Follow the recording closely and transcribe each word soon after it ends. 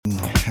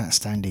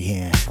HatStandy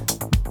here.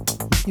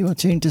 You are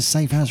tuned to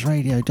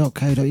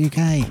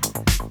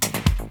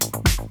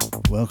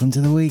safehouseradio.co.uk. Welcome to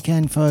the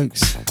weekend,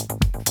 folks.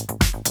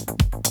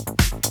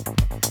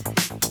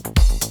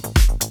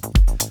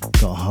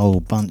 Got a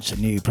whole bunch of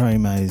new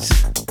promos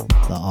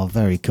that are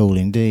very cool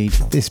indeed,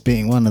 this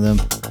being one of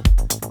them.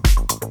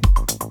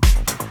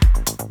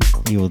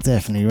 You will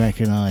definitely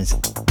recognise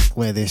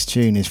where this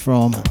tune is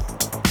from.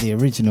 The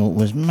original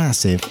was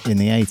massive in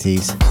the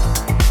 80s.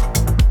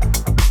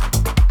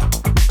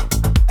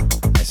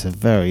 It's a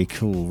very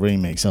cool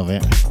remix of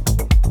it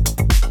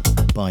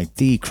by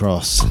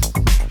Deecross.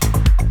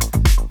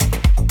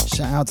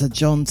 Shout out to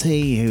John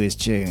T, who is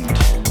tuned.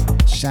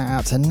 Shout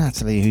out to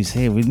Natalie, who's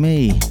here with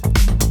me.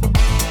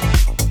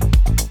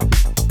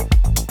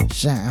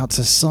 Shout out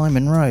to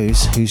Simon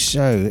Rose, whose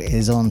show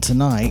is on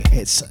tonight.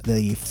 It's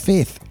the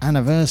 5th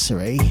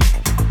anniversary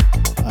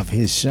of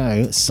his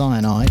show,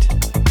 Cyanide.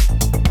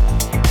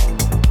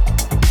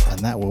 And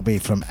that will be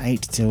from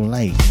 8 till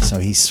late. So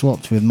he's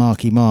swapped with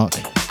Marky Mark,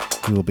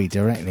 who will be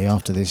directly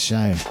after this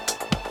show.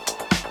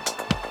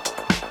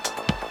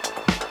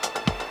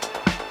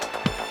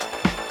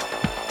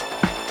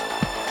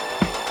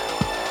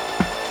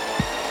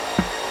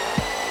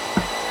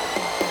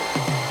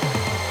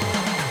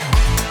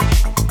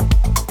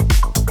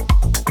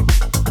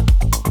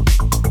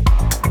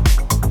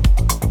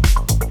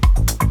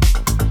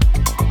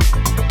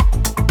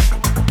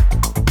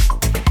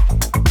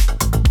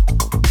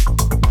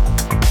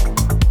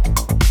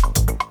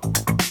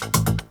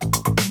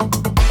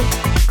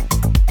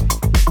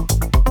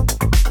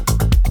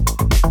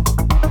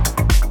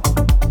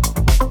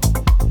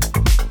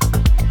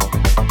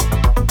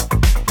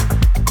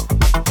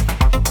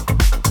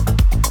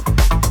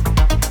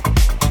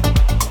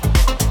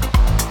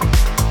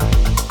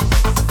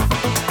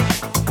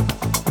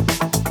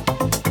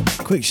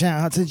 Quick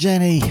shout out to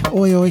Jenny.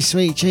 Oi oi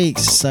sweet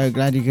cheeks, so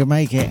glad you could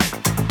make it.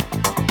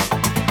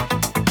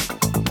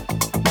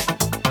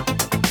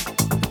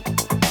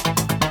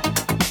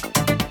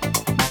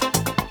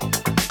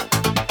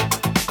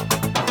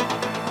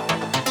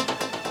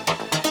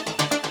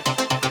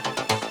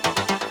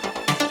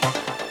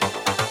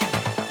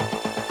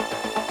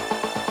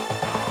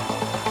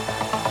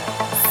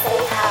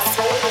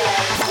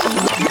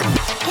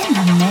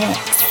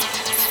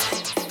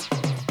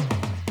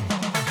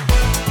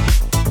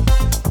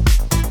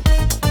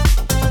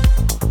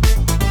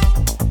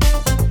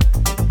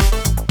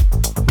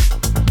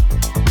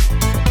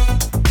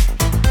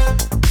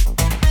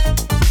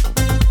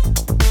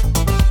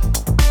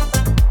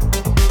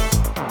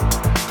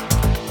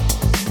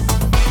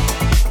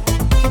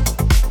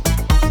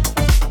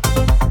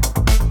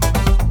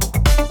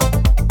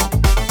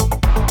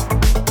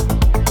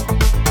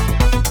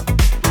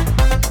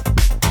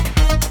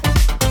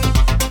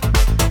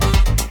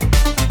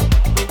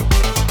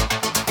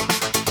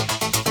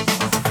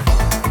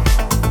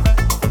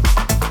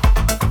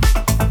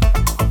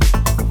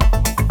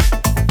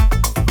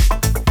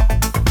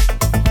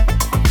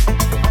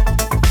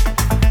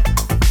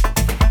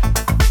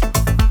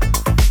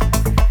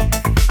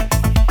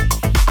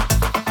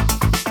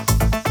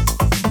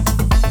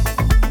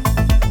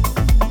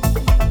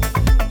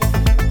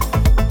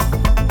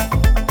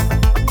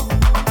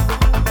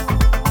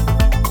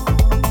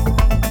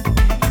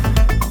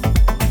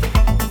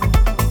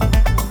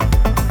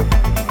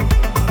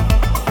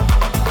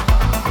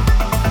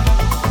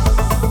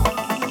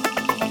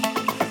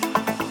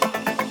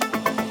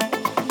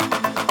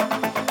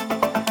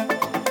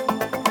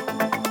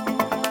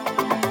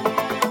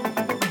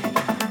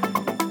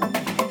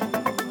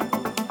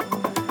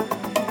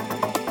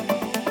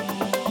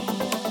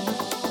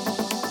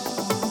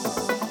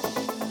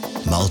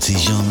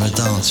 Multi-genre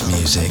dance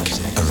music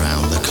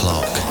around the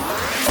clock.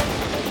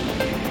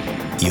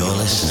 You're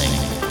listening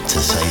to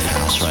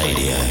Safehouse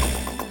Radio.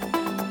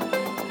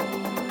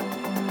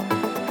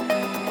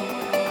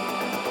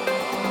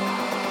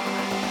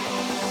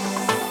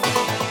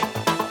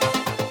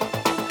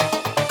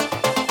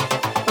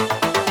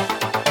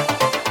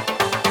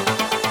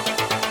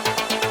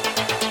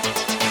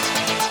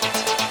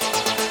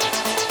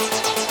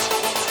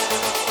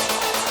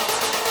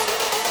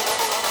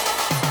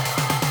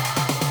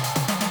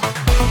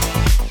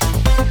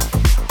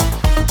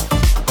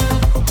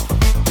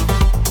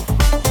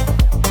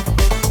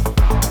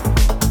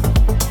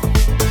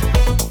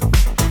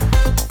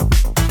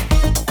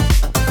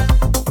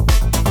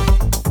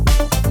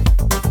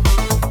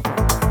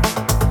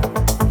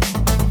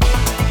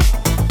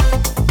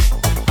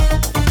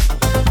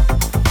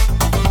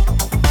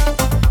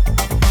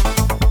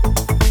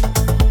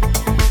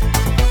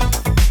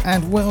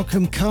 And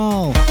welcome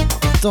Carl,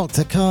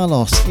 Dr.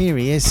 Carlos, here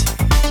he is.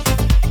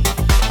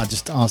 I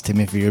just asked him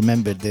if he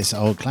remembered this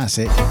old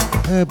classic,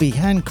 Herbie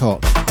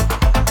Hancock,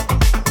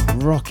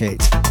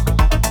 Rocket.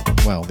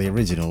 Well, the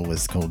original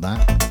was called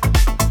that.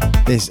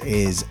 This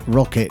is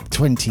Rocket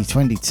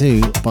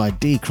 2022 by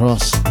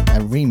Deecross, a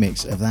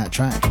remix of that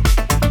track.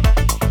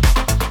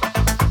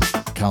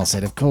 Carl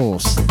said, of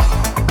course,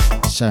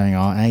 showing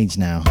our age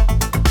now.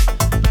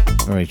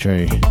 Very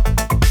true.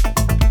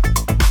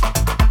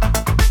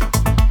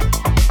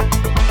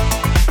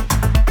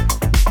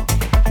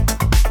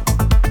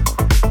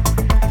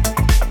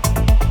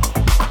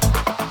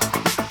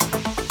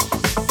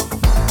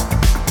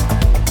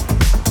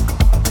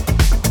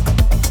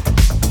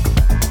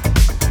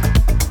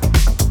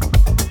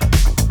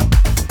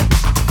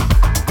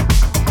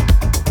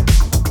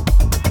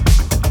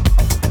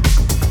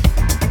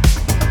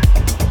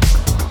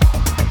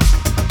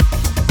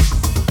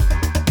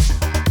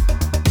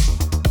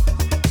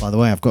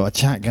 I've got a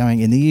chat going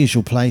in the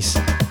usual place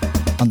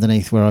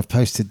underneath where I've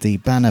posted the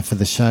banner for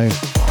the show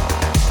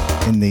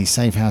in the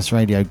Safehouse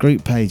Radio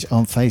group page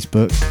on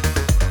Facebook.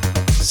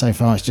 So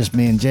far it's just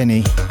me and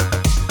Jenny.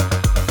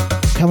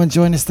 Come and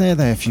join us there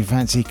though if you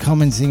fancy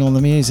commenting on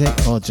the music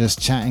or just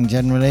chatting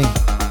generally,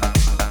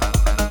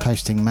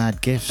 posting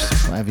mad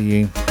gifs,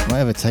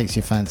 whatever takes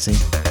your fancy.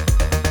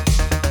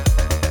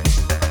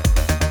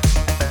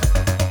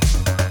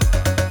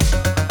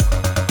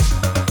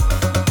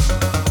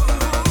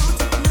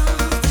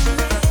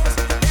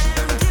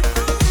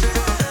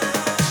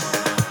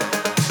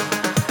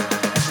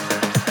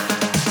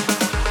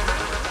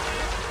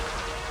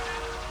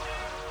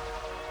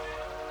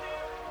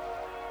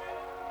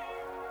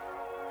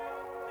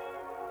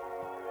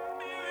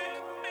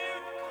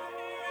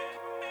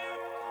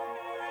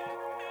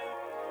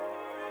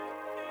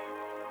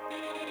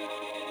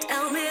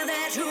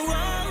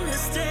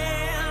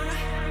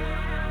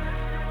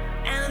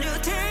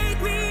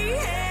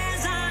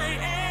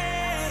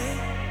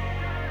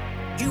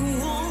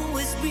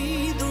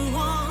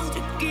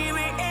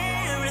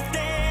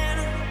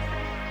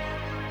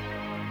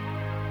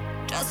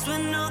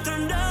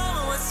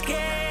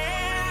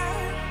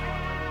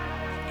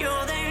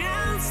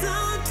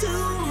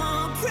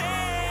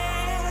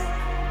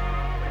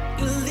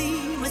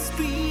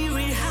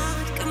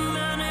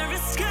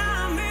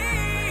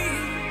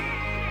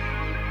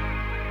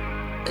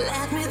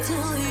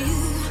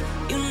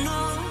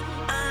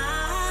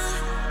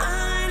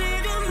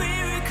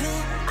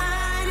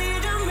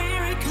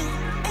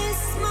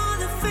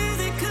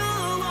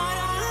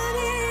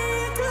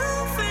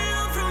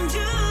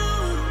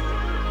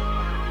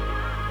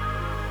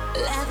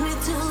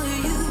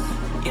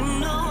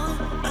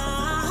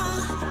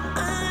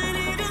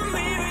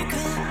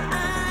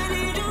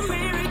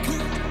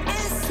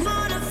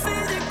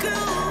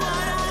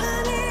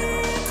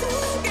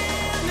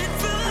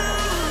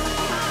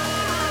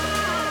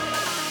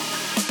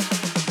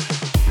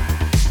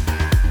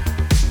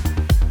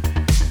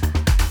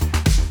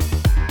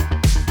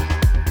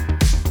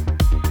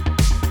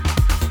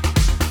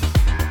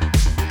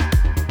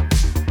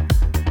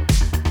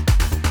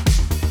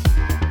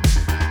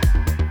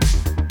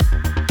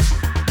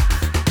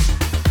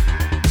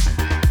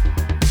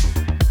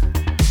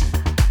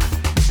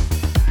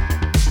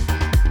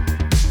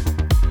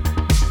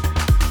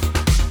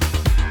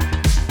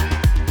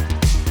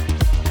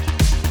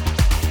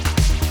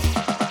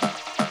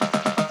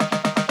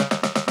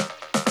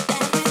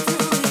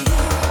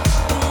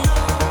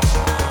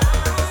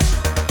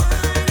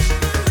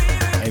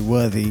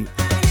 Worthy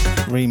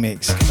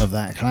remix of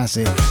that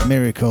classic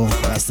Miracle.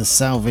 That's the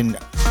Salvin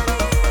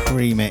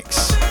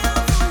remix.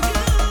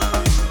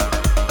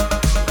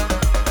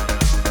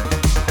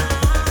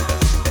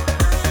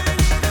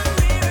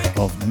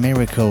 Of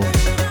Miracle.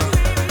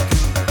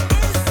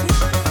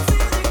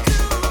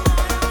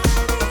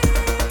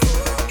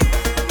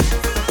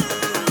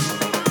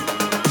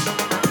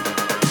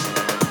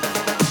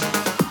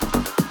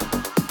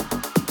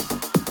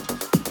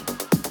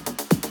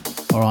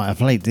 Alright, I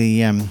played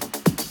the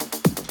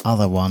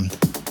other one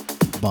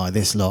by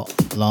this lot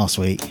last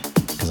week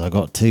because I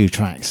got 2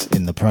 tracks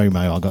in the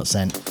promo I got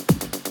sent,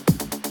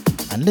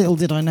 and little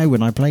did I know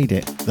when I played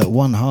it that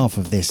one half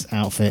of this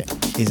outfit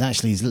is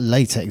actually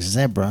Latex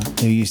Zebra,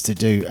 who used to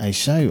do a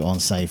show on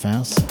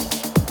Safehouse.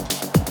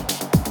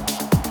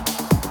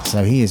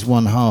 So he is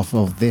one half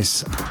of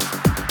this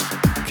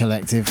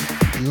collective.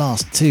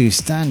 Last 2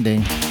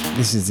 standing.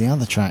 This is the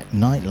other track,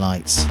 Night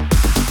Lights.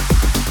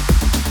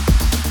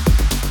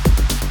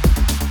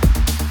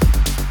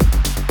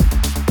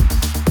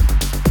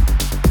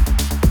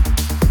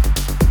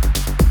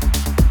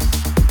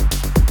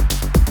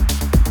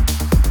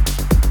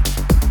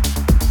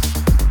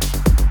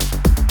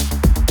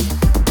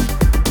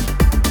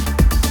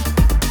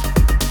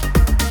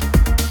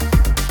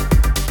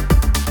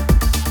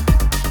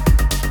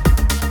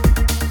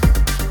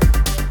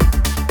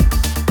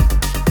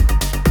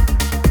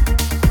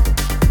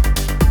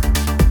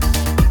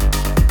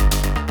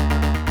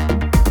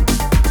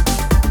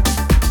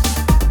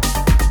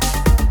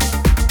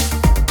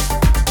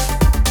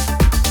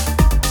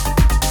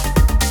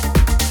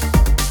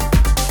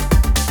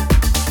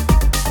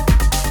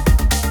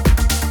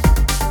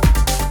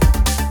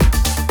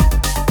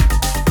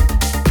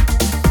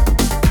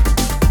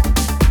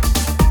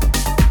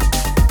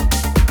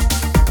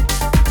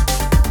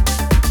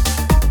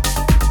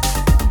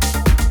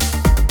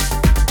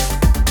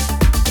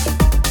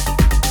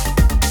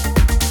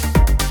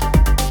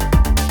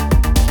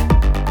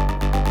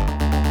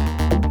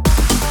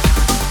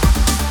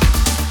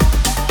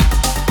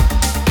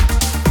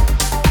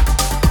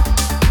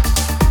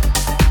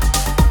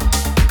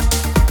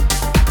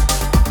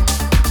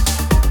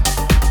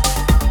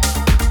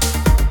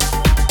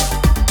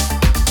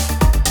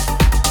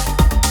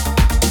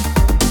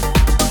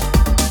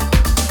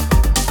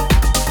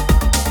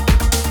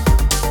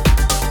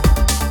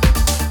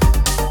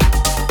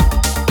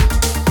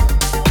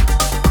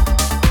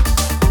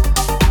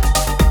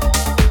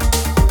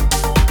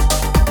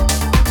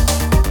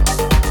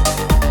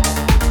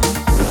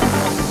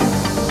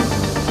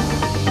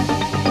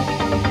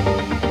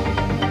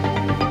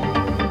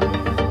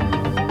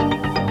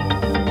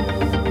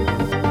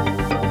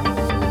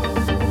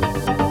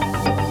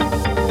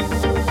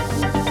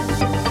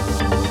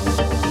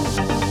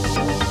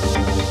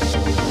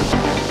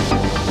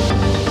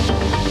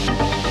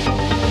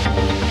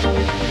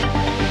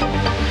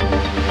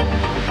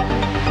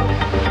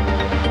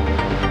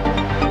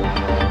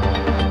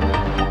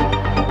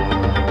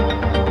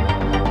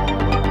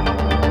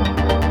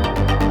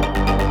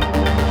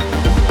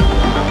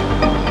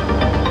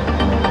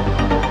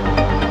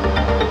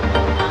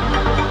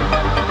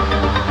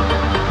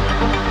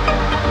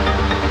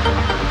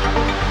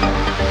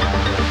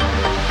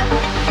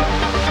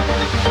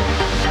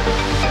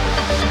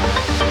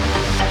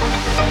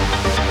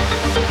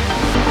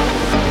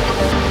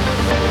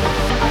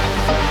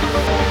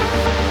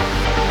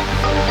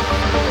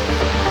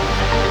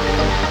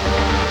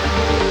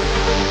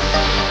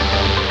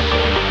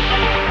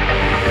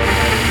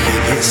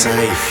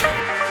 safe.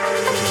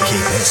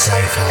 Keep it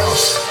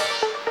Safehouse.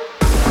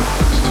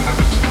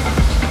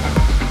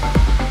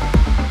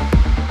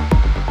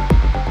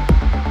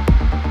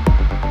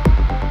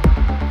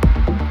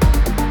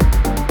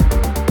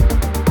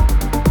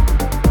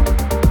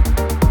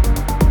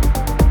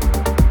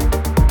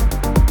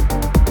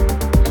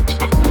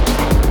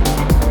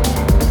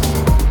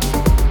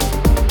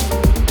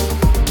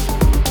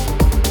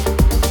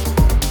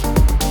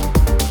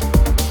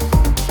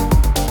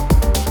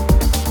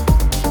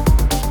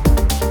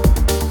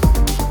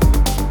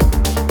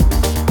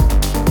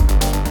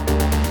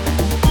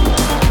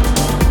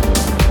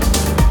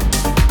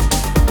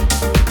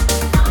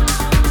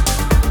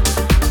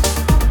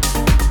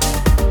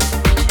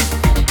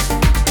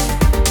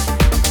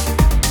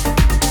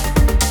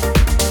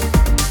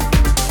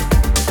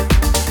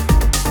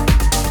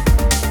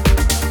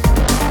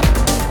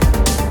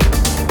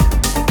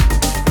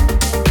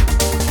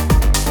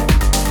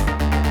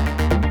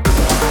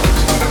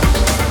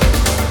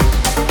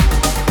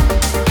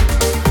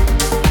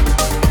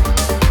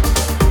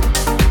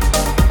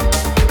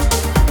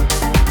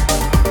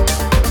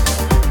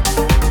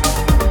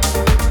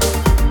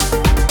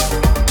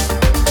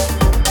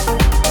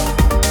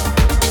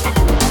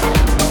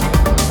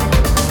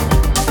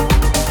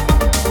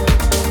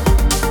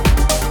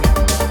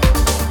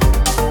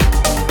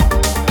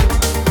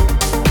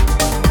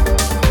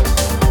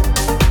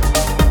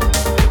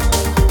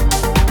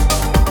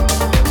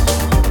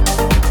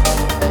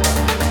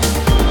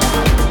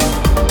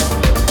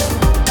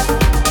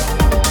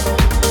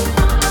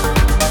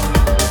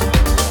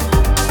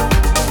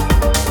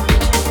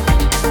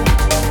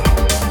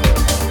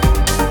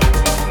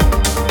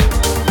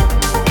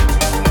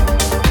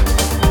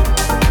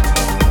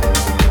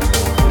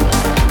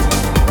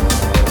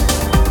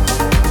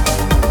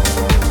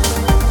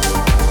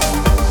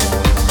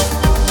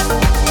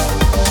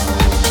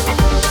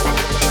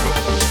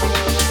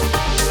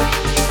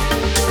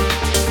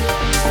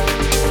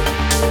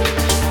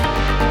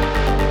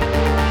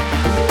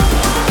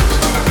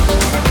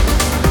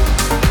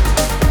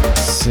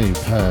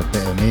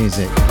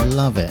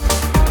 Love it.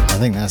 I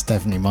think that's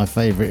definitely my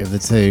favourite of the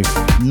two.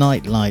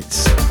 Night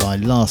Lights by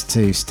Last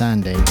Two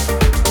Standing.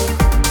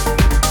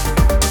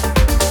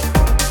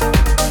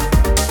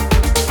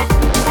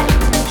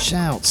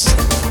 Shouts.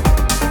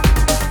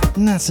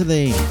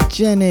 Natalie,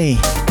 Jenny,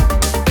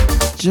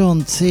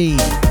 John T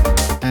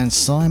and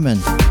Simon.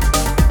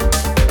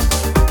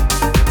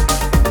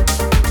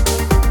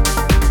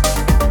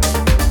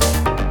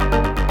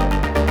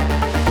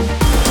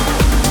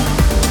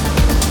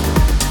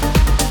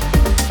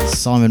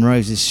 Simon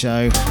Rose's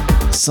show,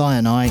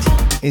 Cyanide,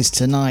 is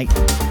tonight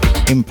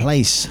in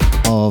place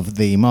of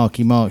the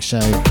Marky Mark show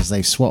as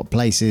they've swapped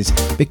places,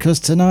 because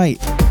tonight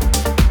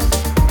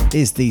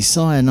is the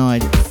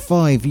Cyanide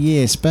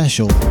 5-year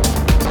special.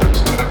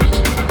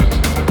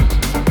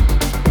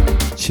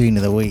 Tune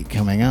of the week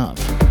coming up.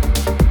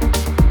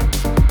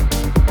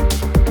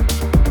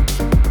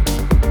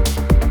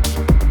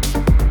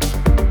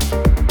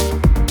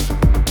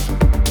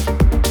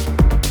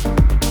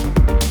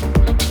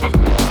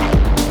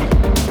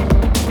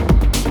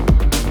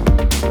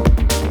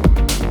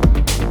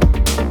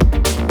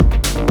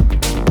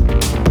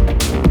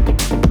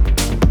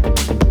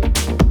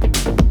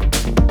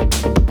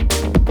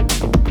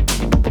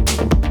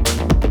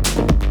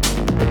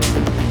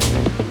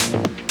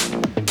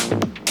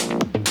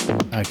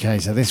 Okay,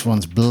 so this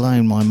one's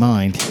blown my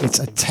mind. It's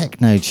a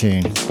techno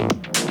tune.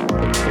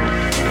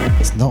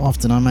 It's not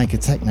often I make a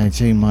techno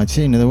tune my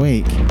tune of the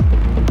week.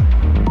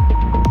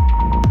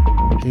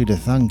 Who'd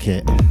have thunk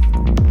it?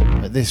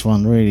 But this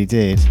one really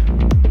did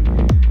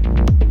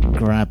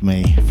grab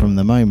me from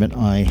the moment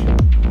I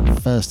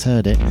first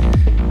heard it.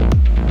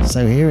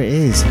 So here it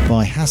is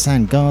by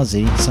Hasan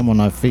Ghazi, someone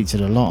I've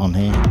featured a lot on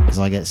here because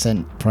I get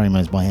sent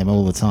promos by him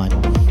all the time.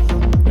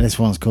 This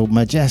one's called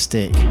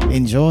Majestic.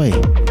 Enjoy.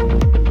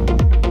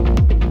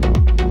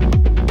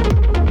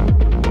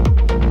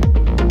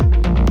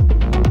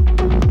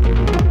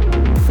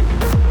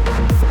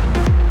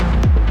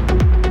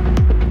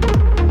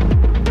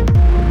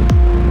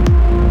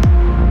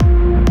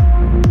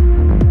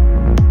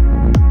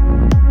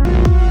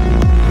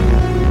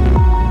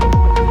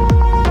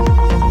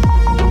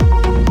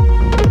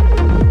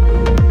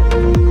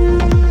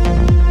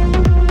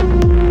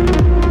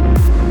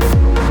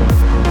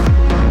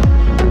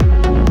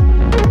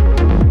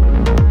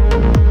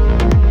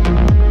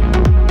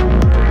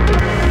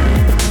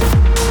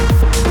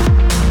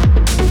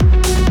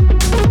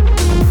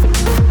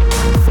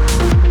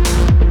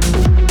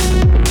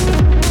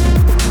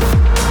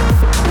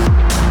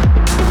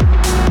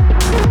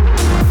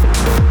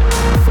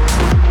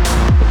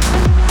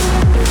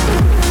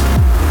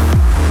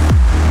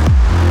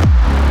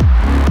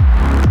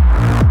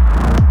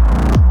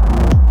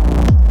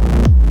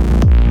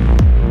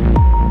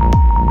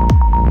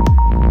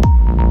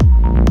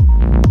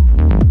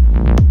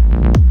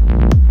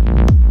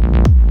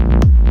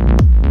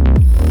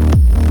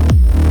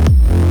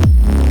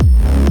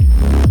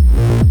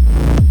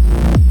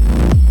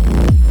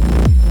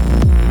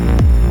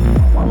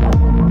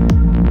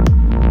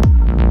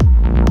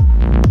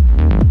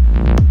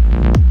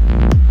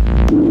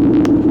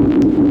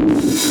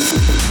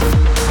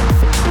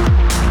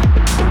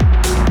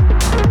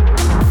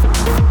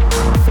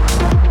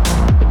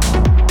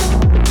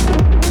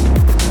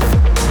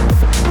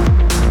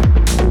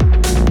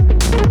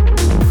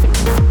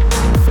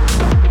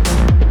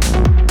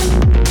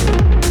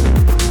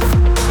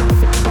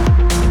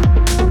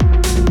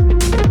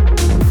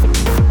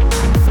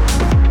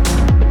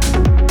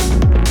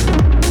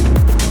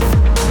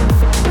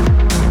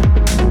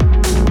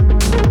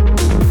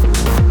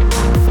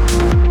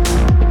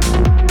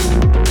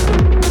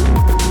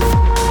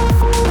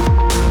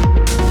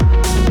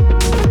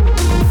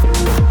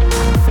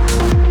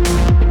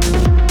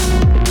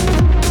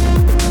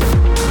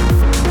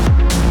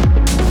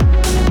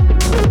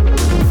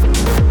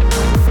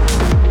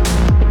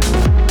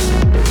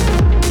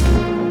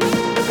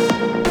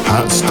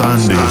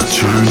 HatStandy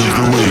Tune of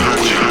the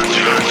Week.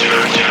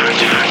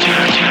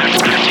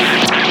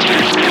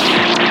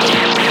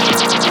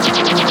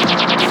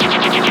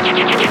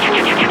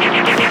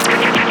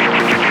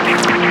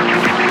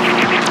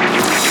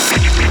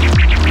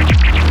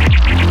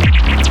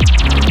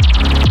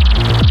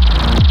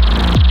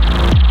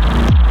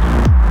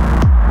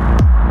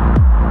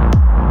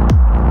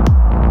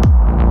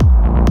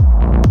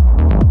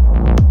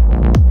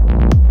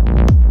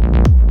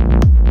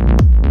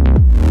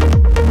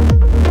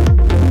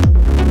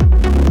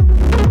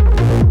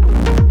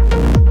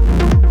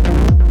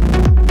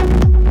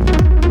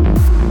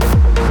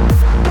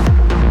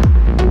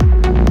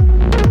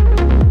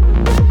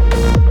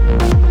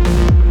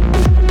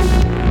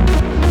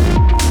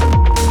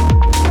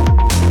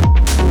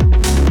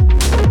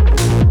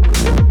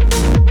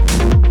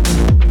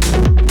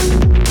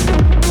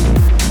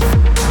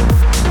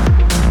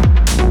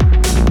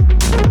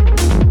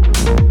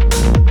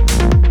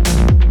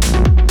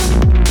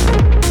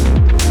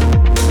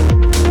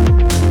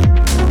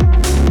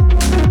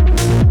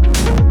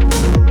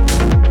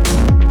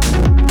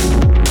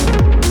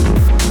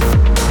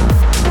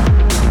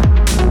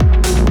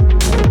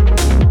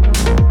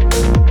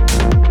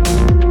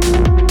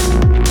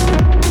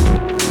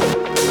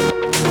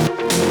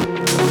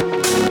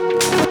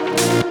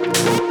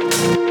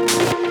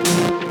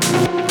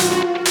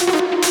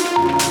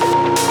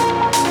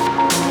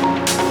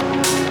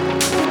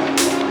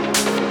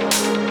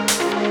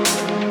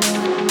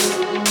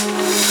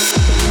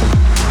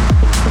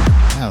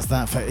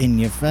 In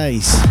your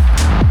face.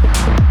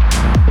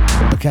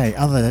 Okay,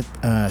 other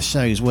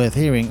shows worth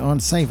hearing on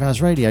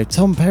Safehouse Radio.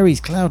 Tom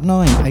Perry's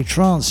Cloud9, a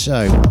trance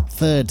show,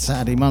 third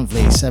Saturday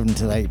monthly, 7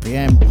 till 8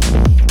 p.m.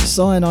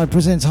 Cyanide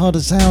presents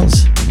Harder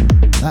Sounds.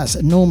 That's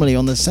normally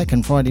on the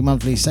second Friday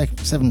monthly,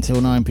 7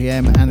 till 9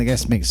 p.m. and the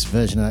guest mix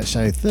version of that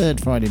show,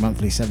 third Friday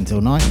monthly, 7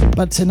 till 9.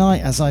 But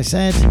tonight, as I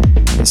said,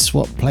 it's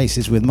swap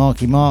places with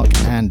Marky Mark,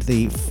 and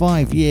the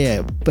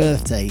 5-year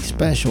birthday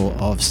special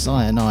of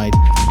Cyanide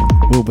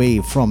will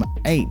be from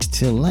 8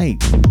 till 8.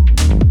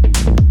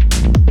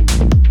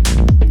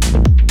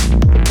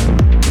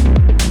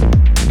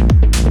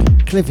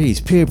 Cliffy's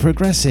Pure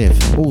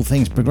Progressive, all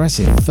things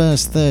progressive,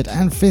 first, third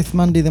and fifth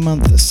Monday of the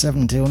month,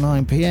 7 till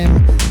 9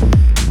 p.m.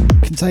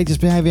 Contagious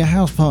Behaviour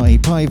House Party,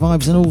 party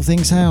vibes and all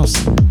things house,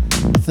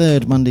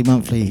 third Monday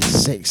monthly,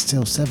 6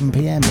 till 7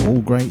 p.m.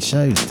 All great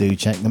shows, do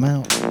check them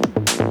out.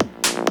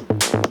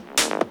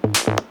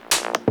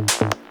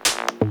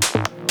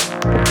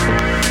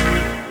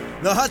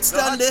 No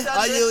HatStandy,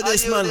 are you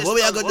this man? What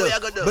we are gonna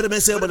do? But I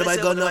say, but my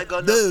gun, do my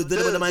gun,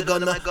 do my gun,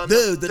 do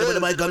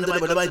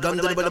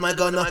my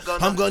gun.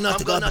 I'm gonna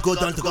take off the coat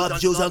and take off the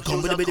shoes and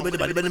come with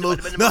the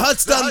mood. No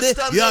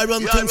HatStandy, you are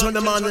run things from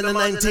the man in the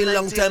 19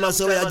 long time,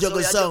 so we are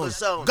juggle sound.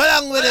 Go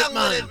along with it,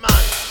 man.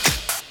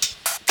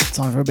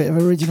 Time for a bit of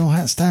original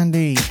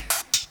HatStandy.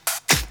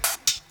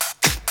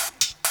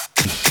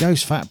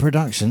 Ghost Fat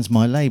Productions,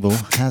 my label,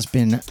 has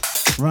been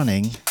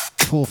running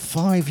for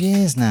 5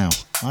 years now.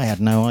 I had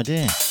no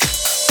idea.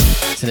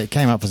 Till it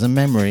came up as a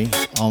memory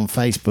on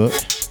Facebook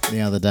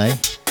the other day.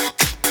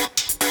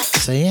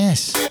 So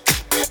yes,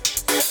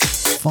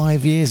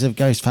 5 years of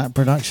Ghost Fat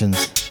Productions.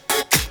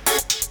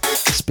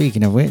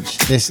 Speaking of which,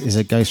 this is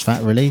a Ghost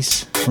Fat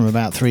release from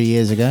about 3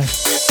 years ago.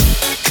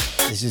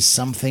 This is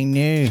something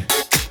new.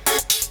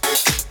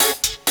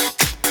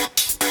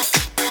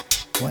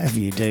 Whatever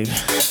you do,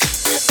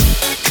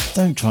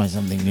 don't try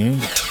something new.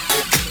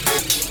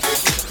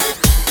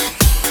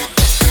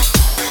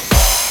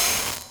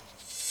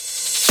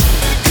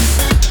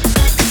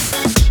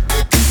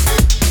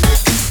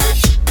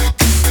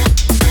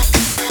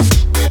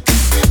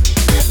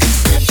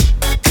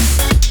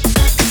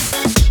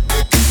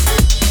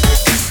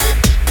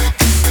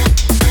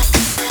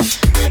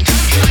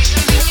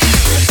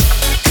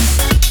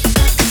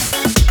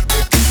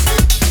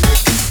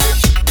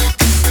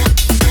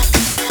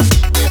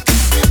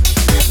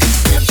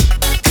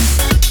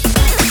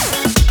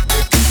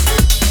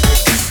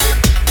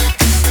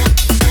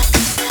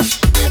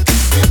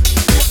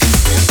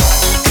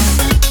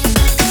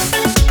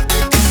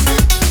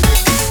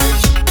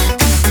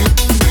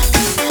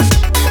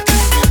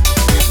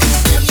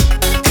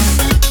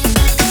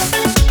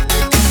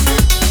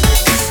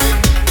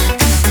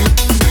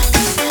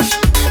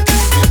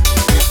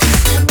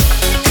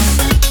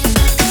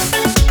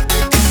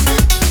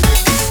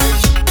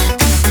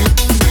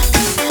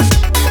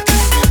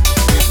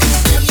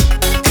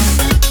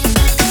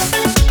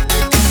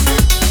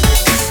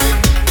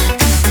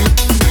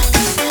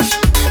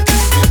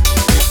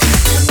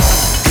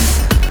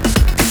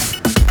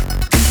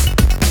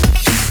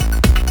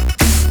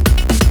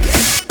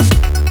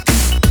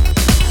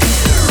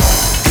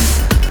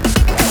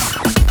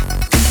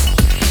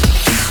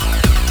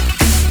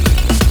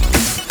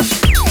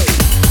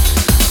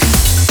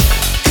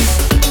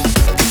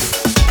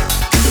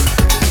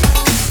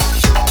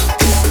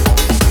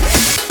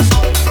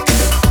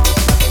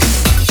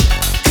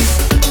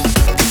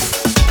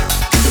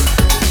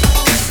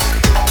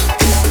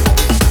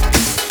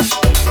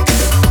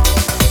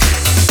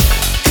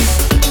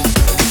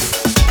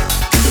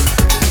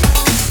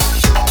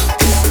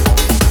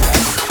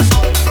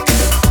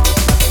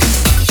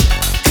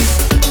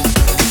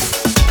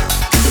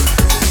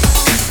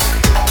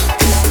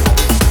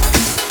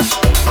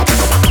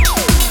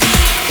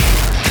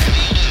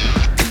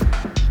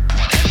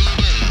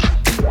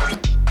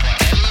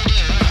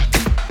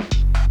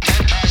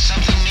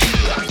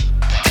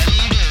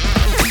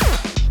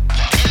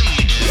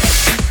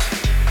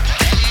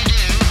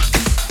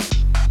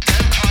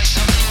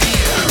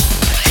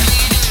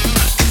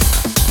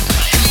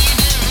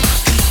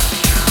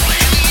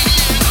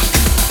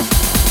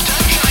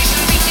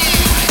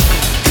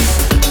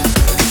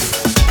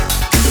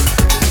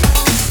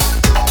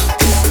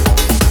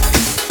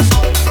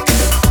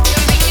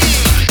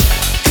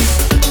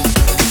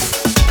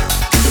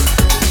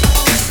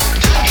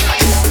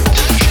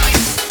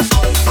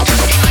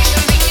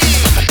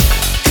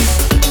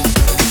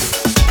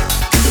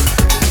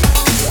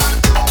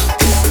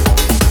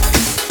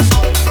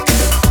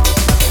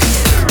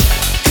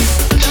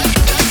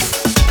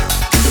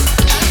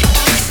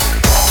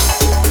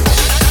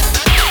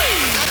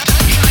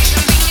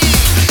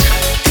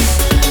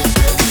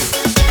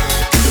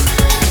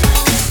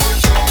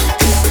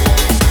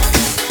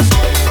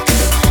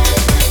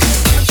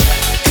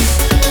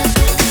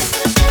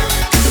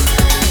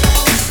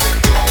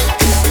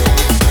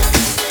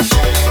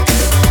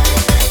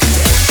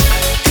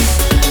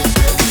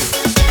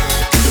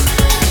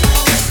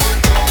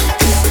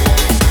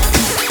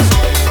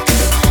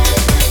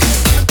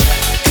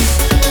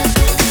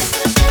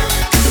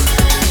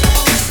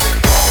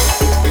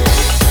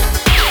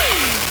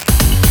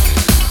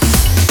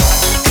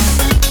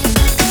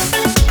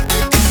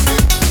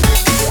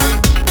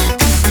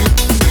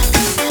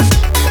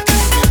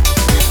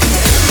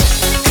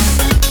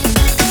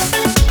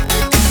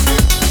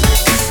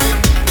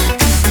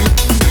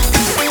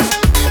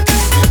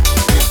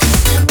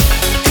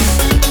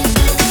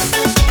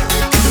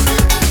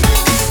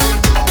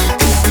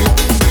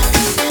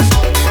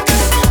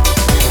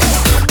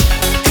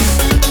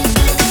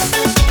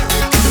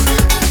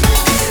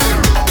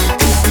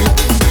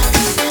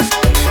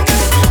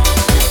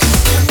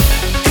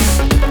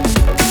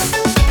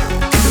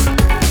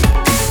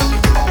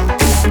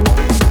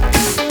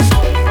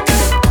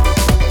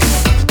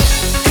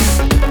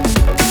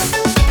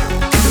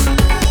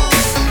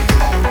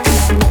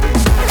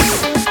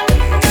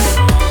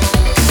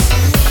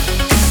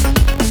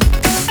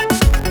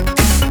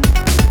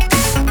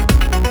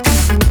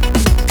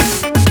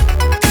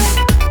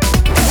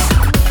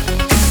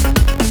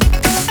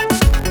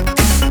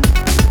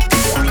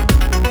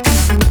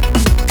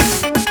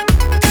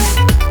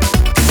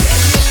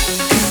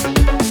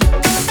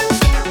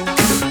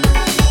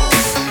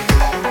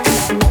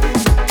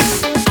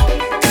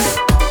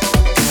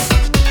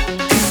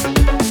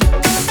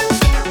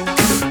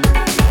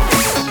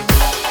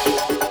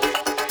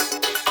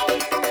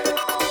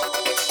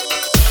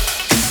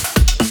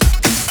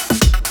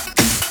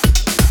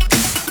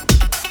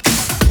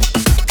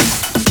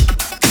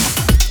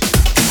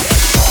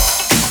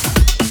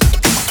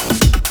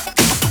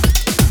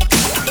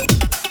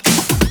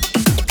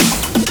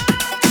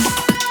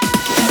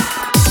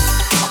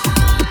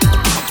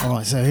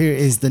 Alright, so here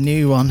is the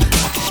new one.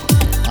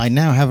 I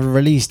now have a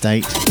release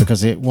date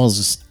because it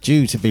was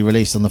due to be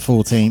released on the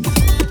 14th.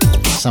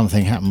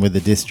 Something happened with the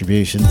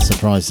distribution,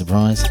 surprise,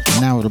 surprise.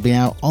 Now it'll be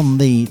out on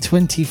the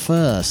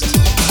 21st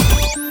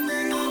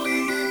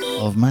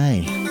of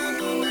May.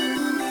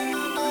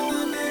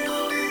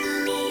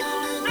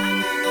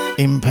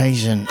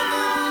 Inpatient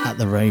at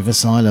the Rave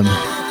Asylum.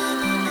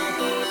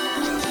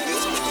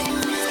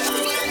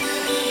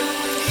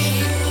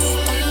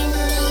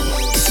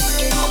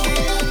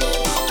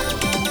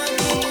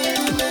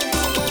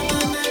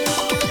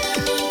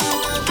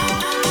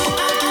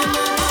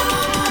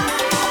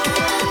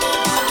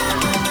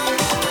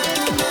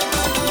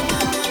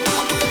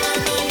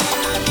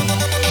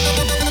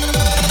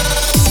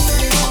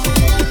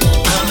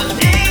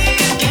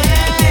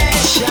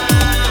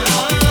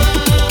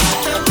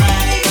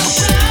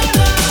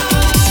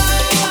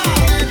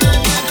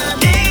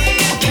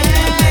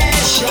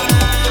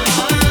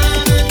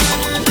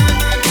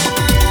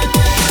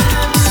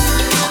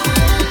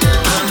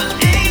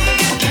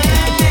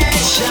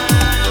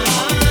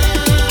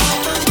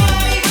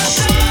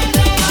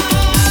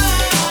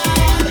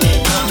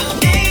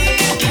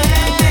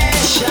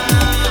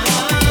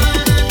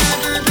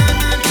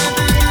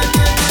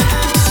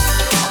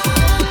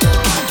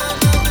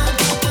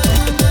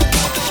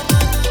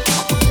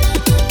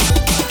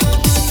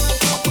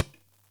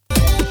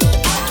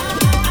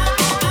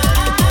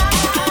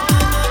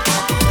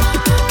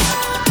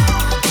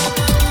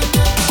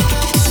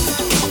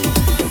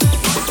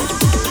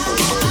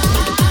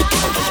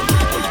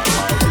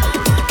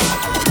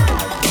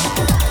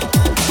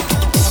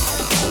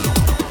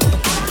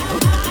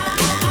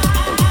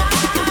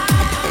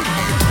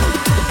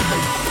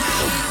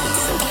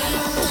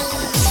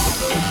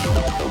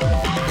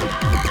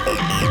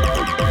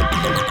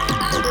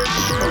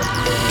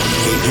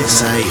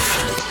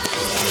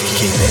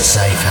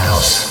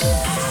 Safehouse.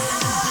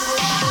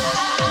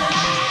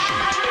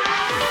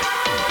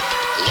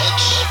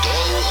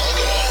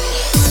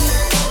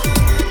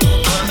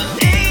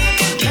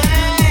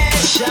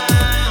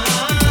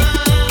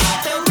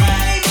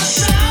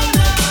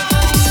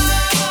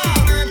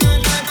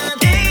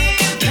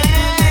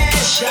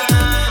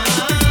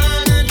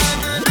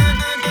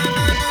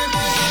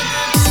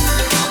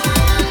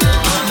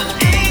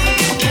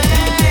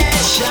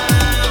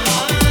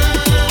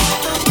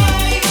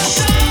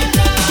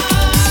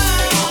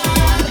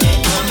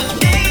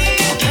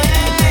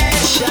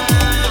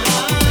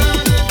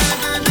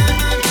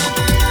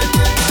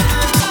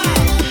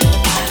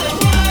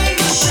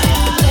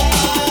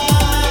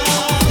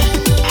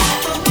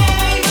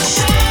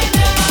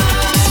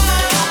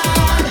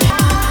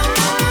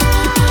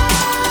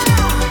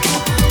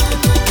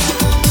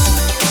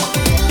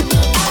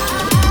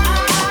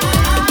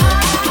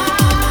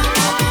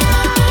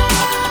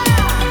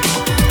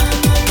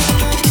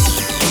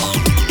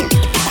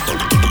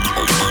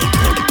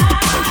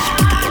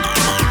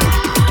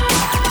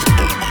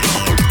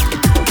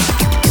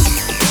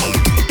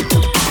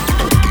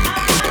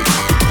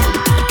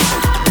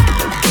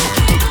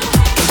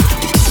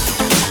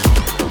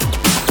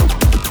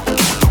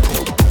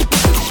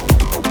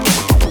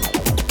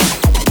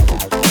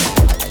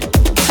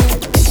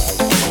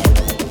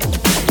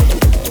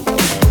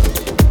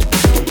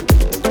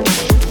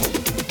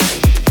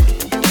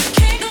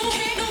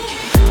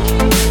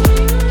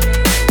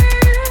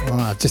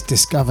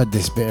 Discovered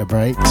this bit of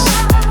breaks.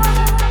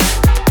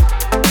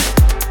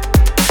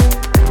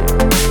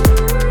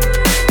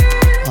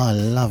 I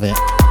love it.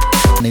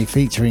 And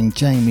featuring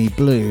Jamie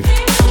Blue.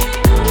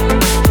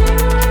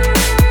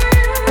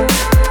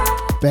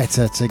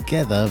 Better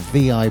Together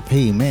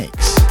VIP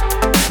mix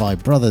by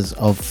Brothers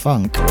of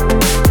Funk.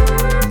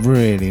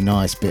 Really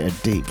nice bit of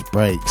deep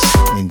breaks.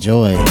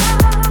 Enjoy.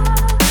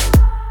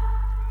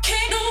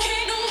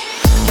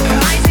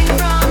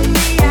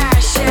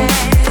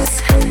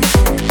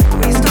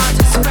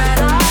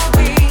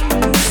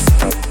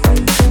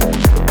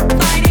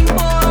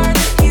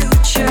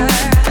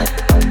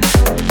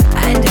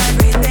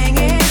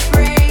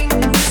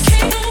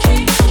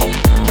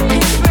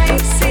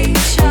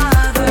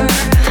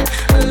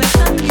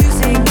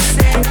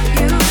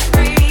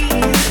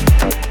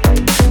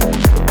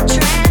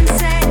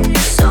 Transcend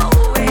your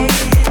soul,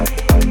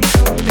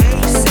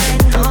 bass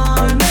and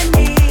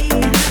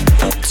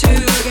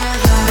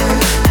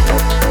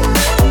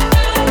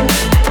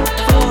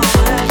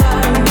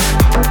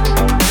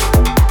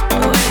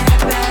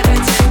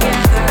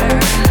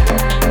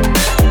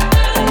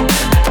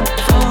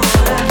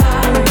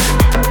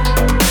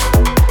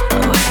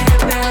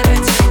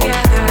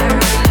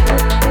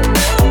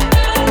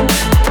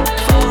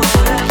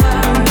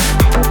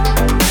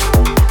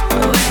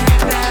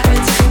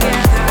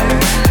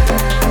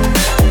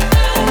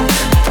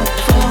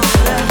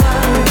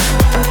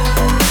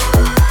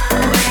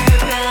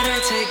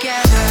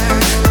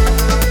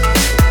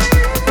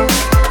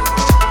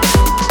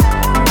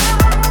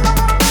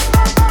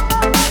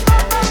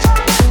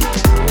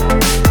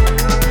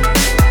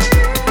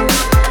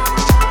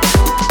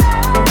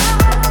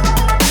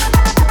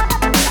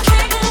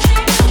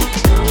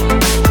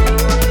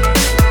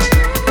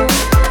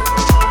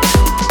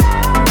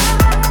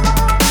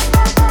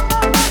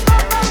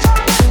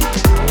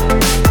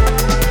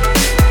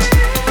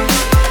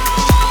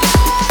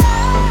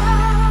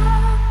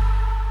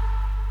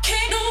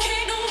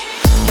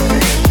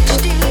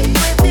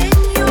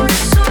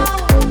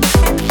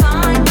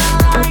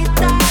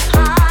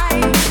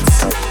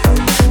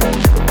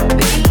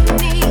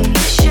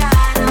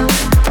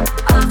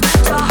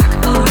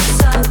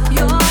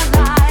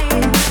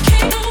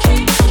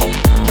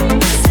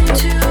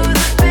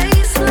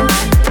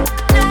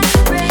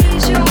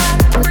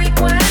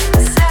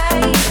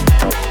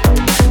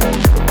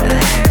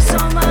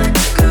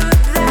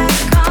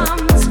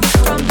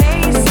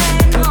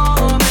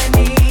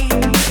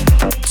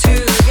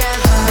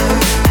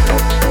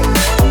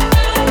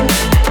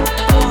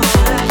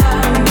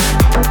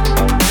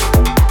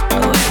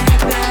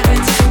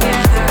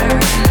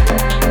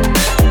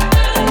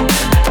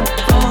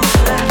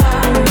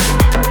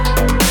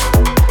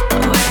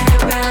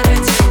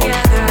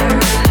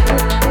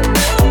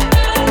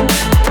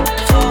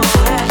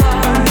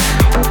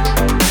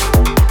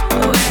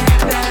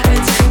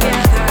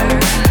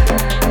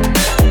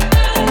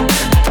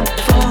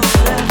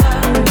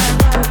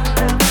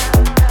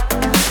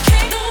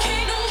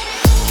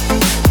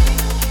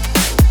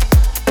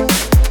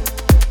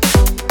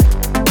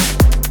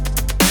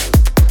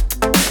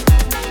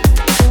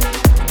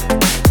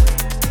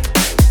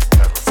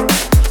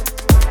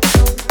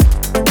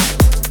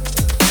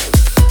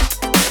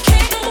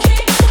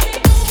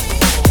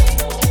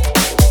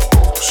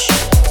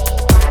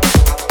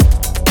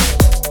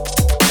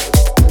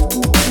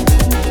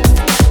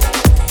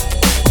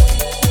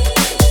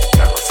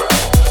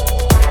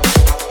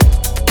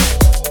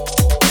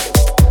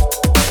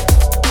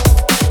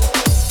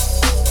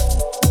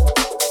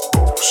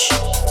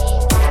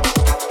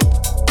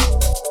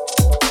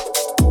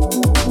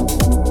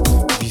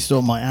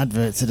saw my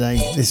advert today.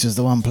 This was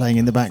the one playing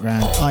in the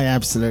background. I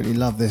absolutely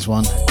love this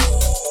one.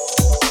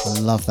 I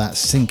love that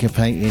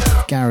syncopated,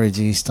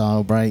 garagey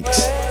style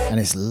breaks.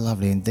 And it's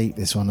lovely and deep,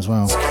 this one as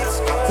well.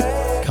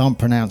 Can't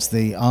pronounce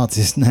the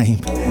artist name,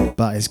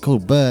 but it's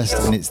called Burst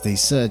and it's the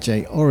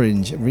Sergei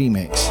Orange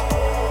remix.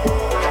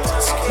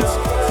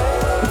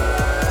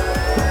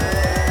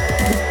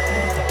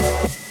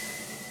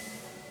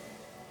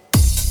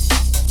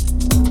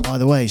 By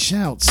the way,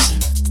 shouts,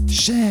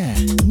 Cher,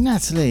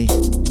 Natalie,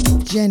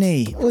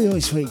 Jenny, oi oi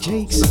sweet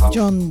cheeks,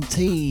 John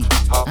T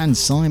and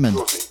Simon.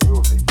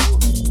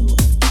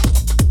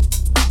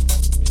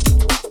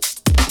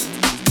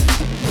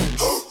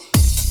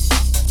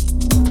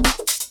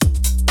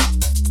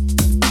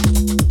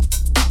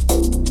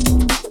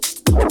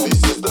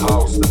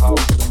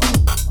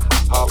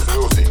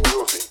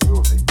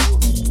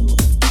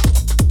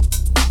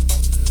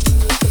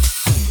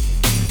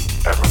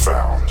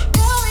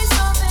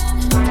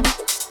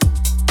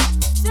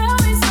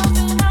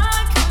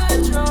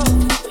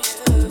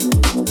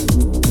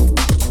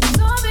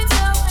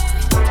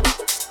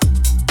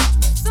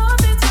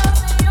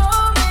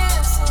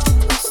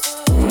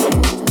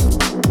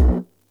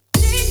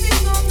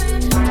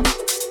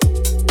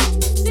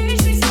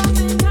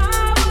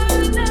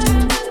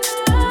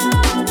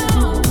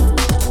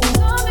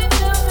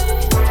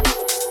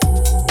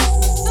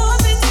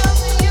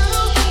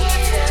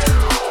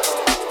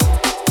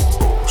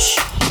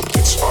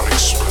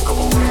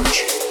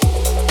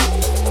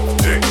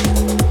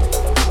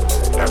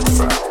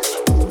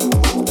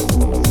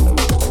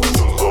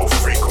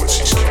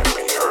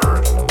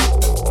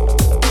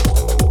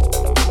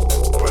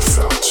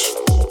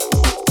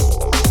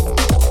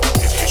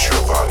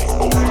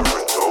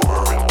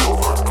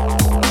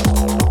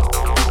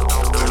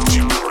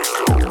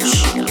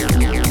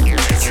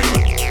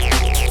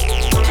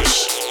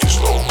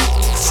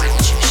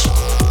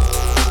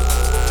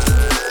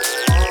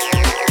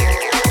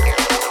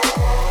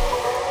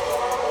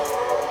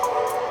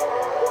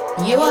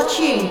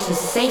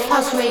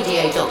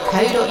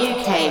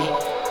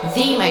 SafehouseRadio.co.uk,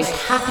 the most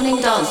happening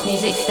dance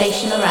music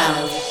station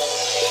around.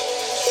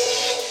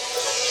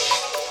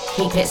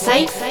 Keep it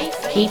safe,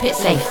 keep it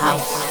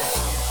Safehouse.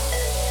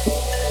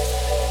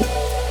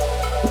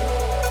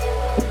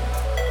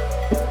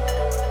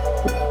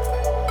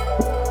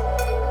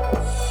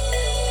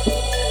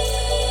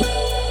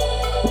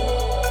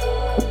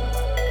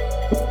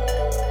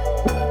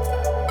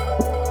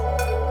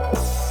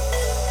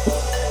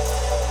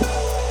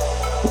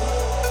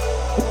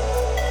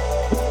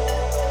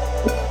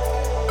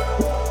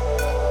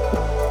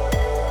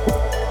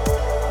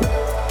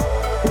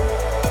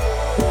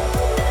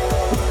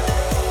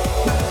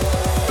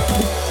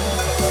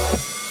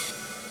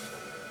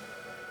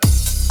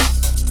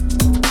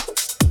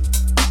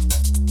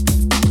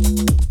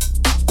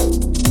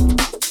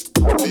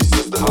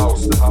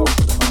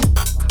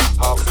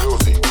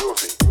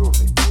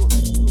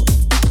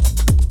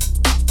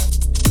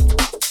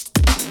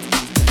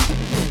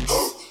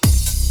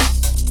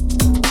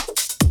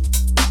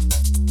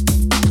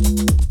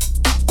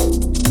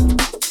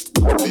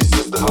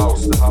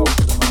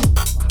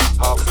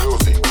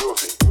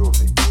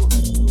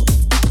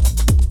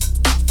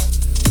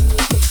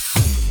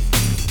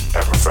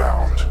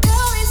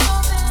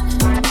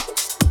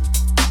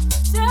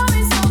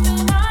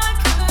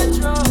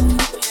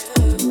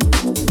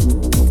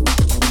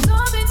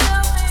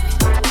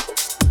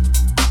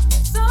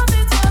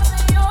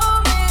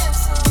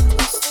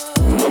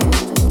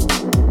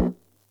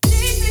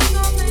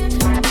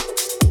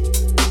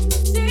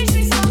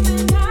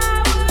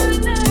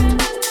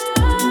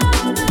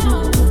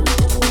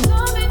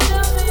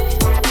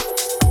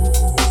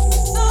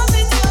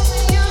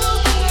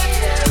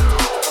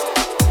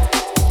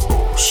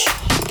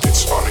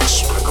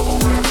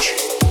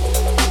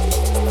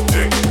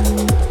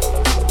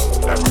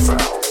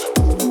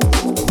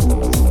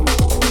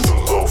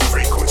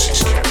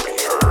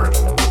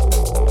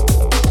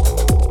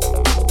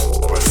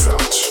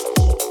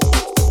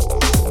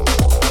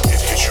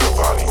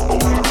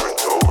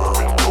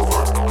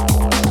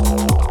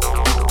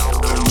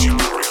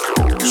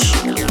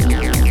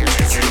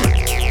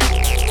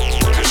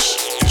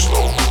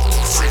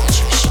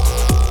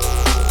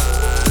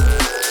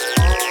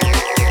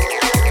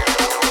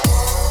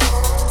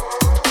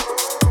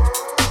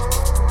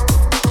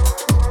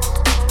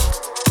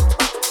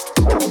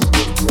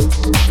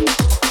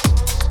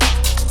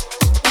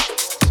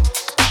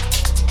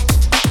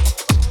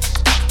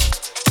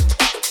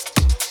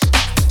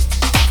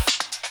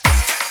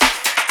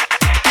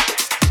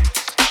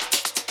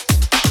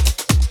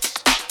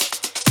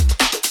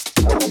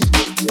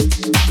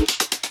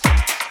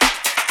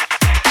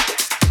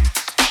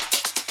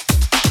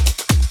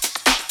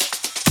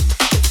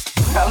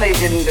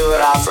 Didn't do it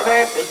on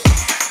purpose.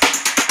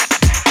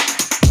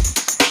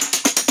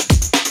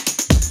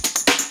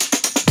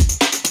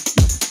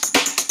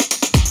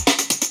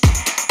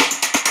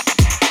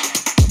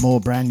 More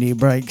brand new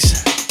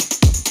breaks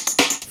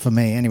for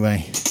me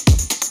anyway,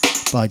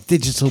 by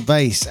Digital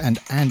Bass and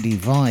Andy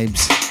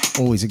Vibes.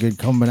 Always a good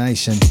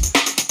combination.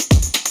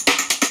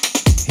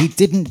 He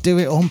didn't do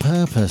it on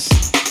purpose.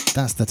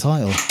 That's the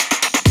title.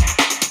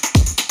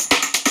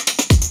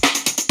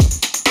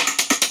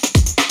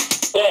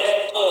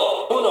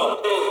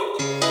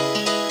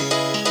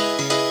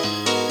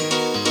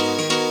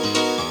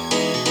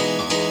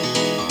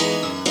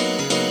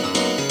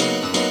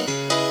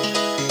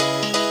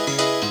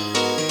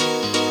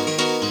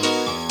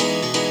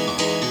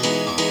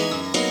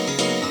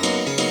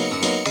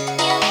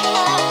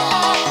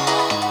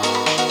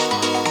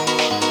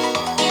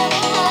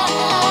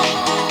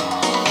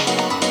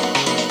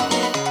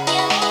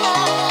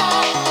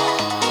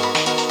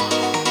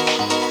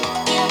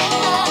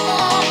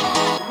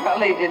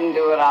 Didn't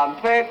do it on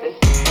purpose.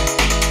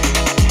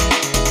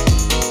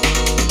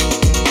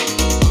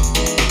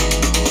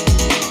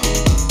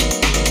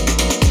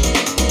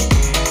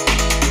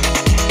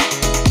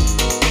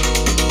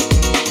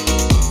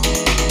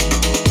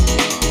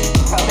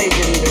 Probably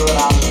didn't do it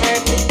on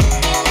purpose.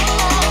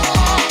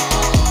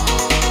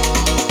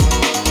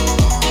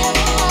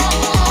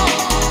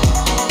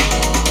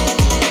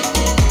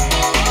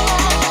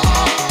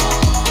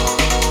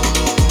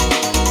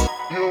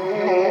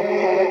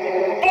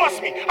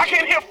 Force me! I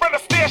can't hear from the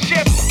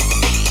stairship!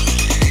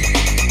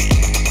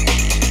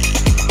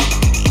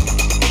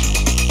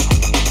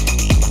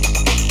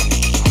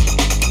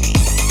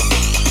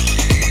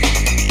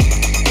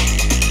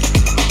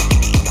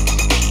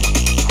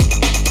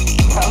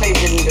 Probably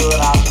didn't do it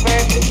on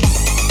purpose.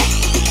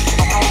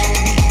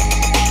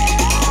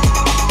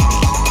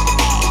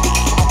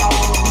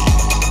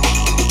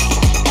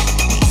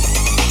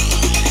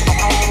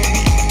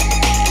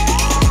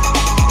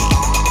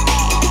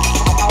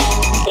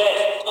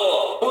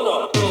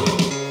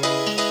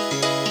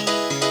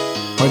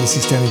 Hi, this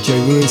is Danny J.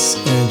 Lewis,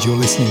 and you're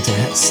listening to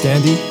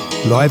HatStandy,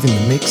 live in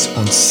the mix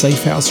on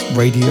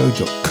safehouseradio.co.uk.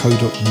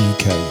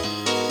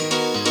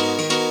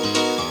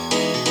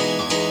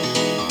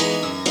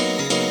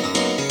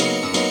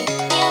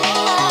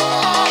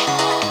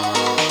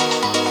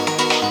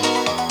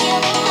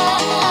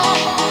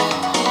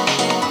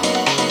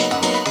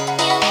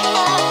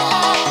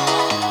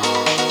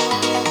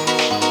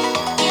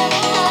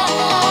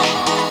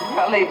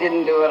 Probably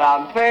didn't do it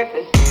on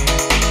purpose.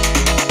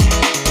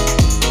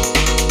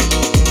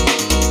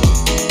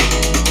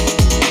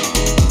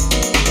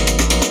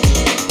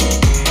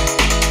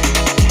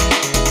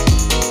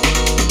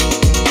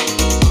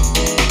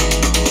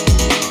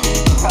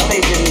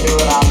 Probably didn't do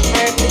it on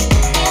purpose.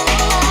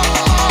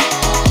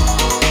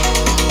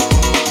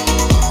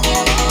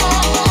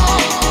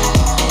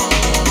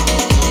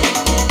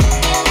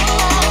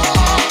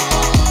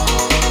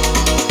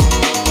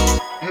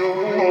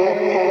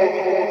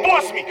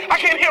 Force me! I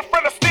can't hear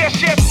from the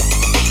stairship!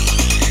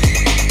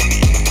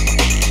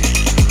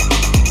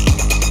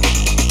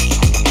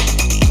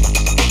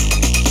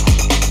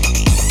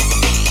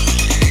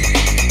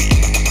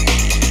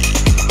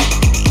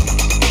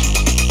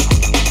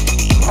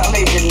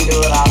 Probably didn't do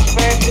it on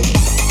purpose.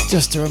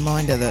 Just a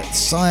reminder that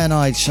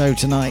Cyanide Show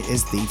tonight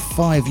is the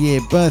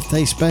 5-year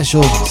birthday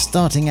special,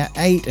 starting at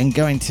 8 and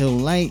going till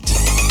late.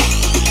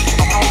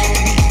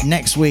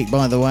 Next week,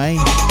 by the way,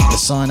 the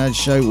Cyanide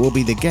Show will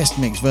be the guest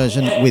mix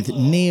version with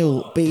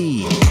Neil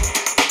B.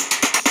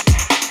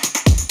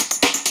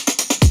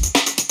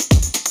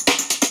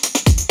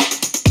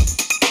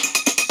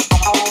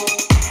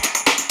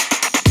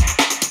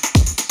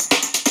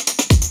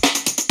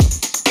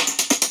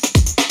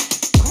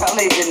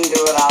 Probably didn't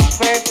do it on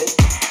purpose.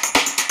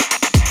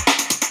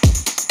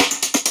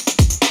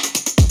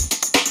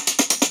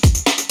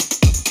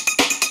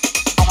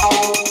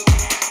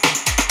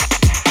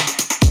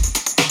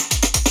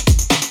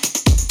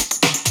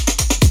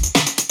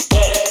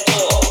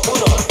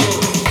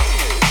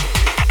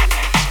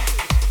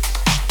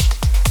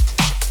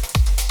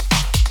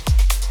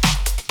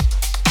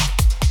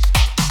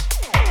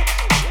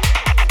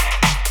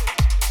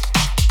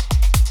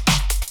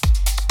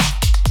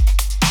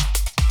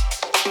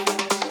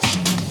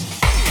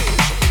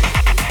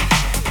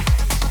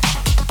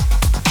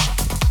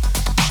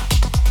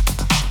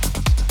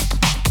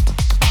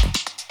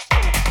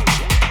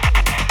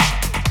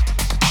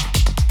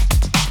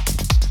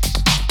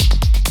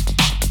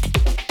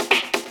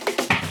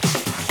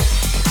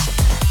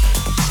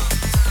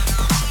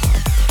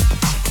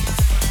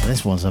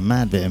 This one's a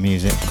mad bit of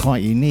music,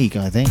 quite unique,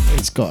 I think.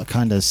 It's got a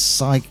kind of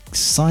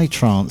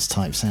psytrance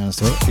type sounds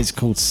to it. It's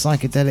called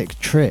Psychedelic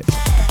Trip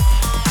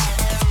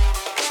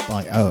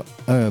by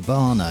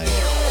Urbano.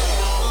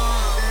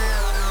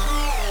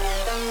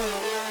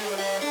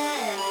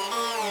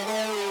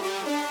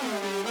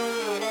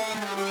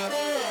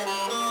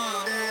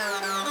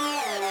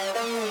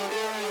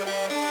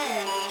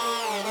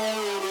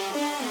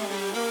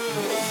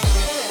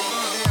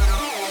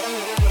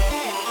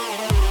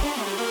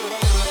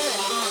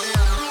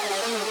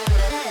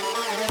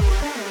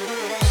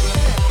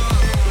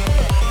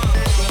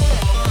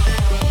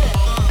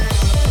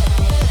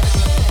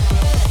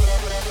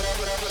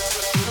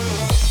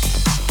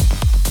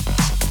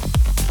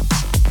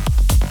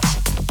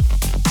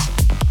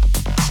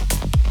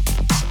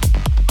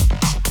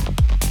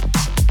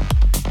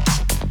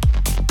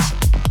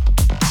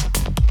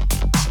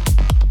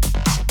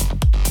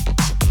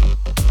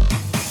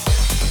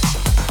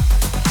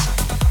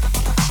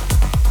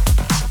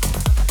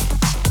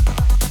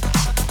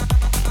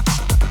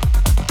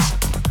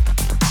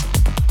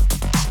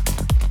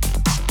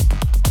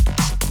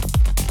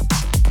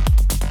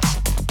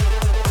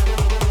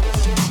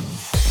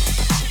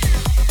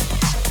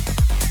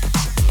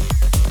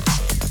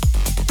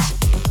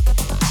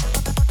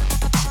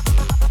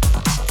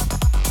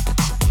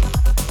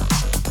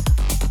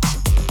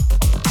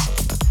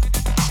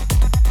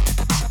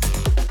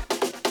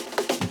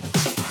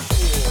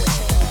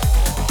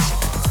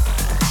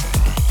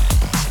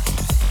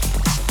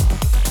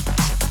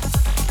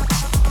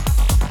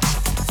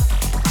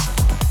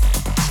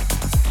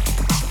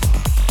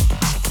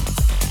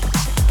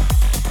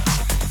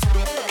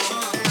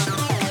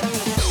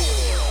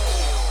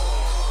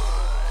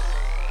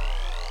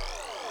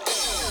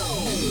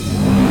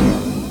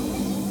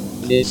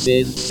 This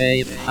is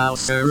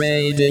Safehouse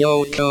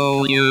Radio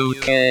Co.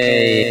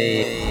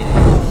 UK.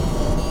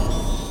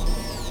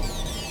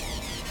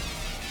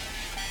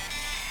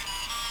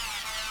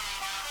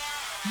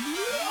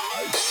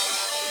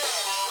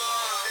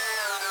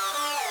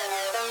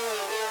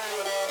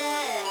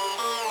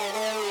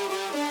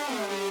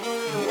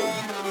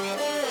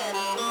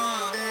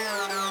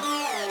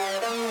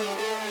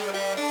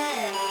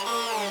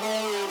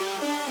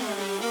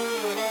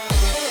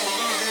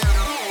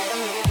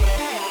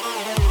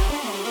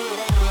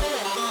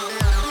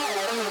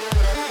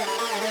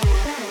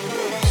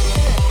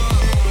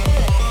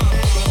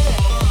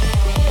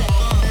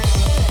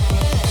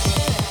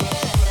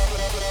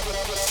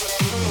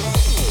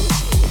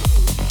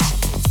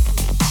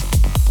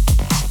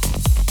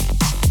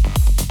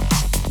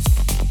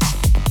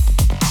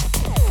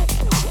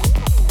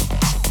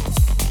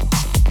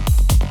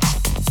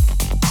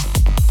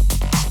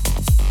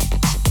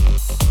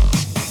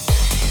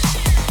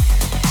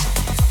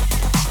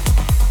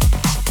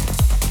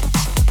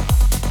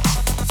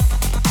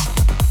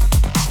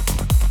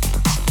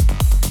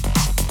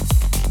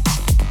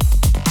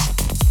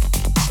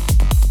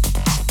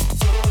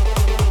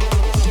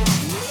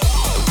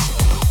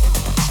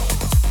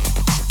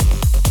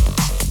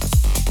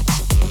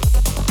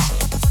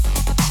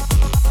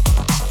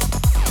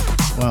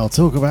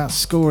 Talk about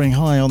scoring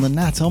high on the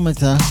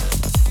natometer.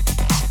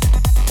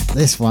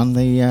 This one,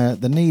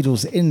 the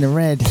needle's in the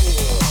red,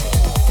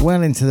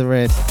 well into the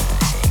red.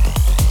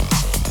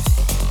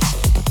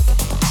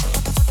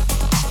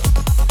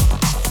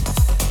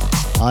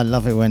 I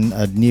love it when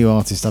a new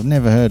artist I've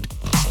never heard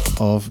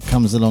of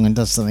comes along and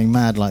does something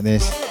mad like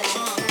this.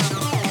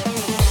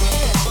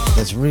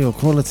 There's real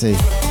quality,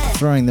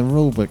 throwing the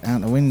rulebook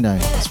out the window.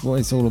 That's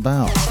what it's all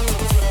about.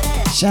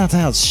 Shout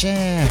outs,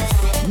 Cher,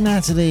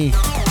 Natalie,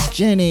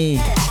 Jenny,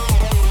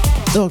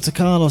 Dr.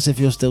 Carlos if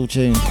you're still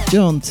tuned,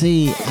 John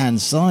T and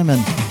Simon.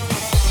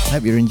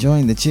 Hope you're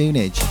enjoying the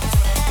tunage.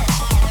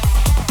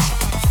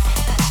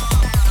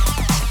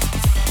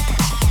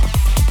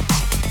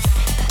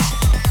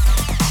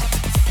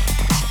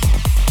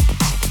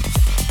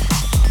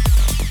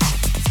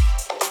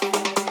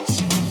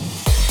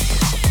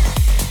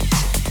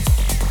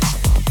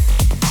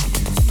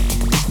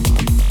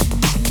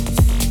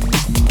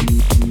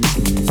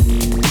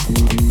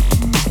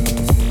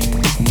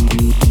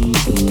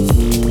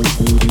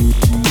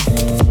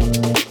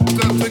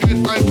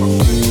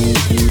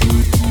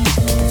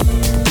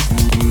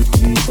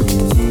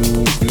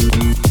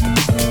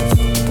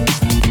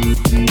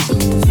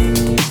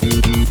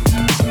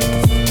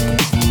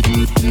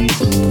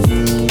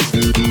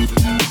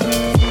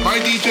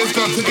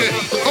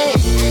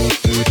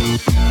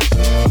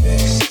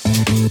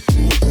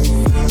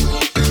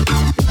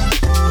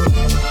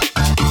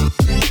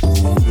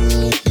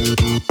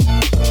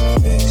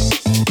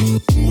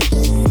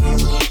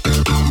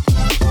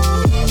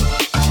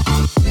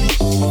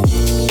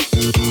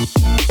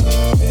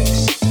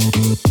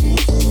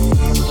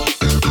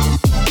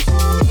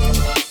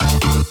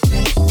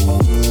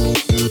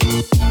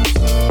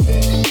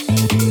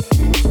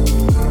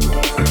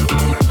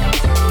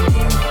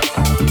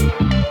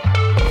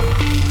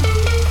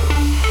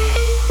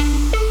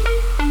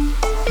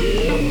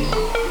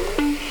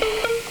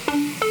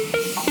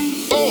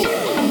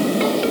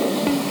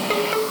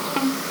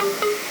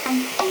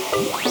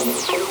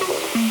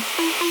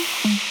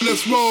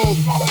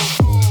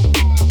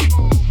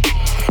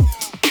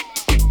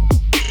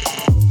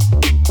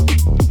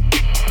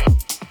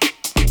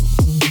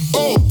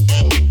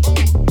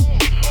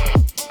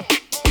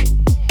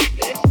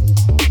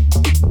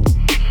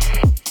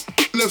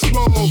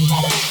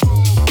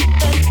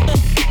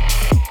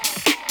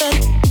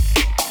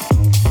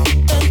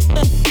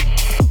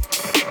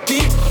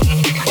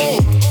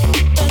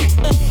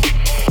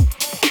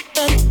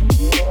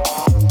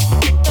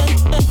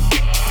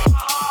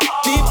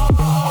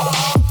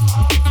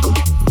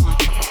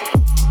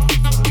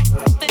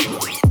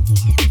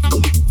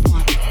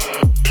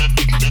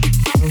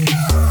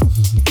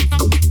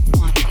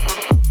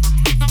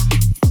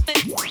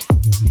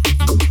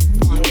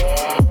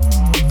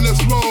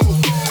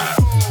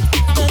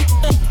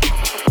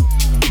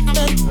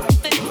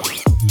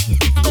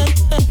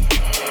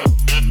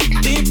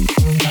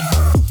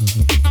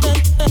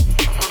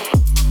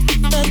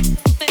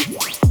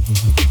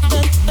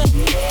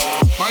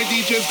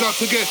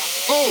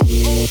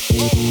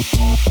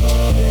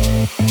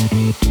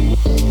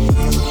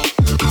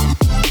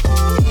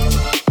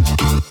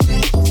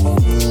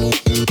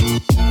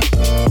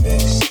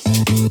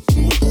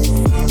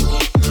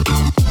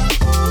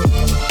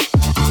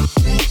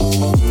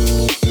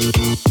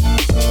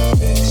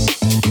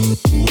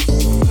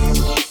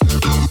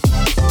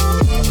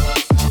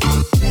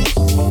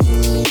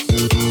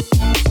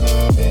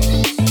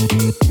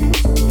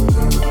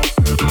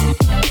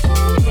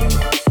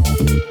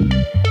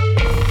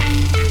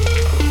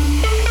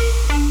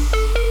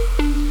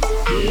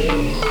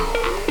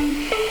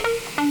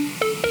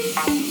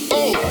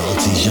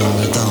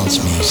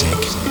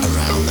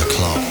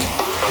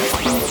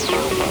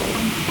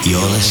 You're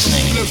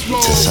listening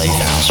to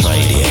Safehouse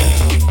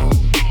Radio.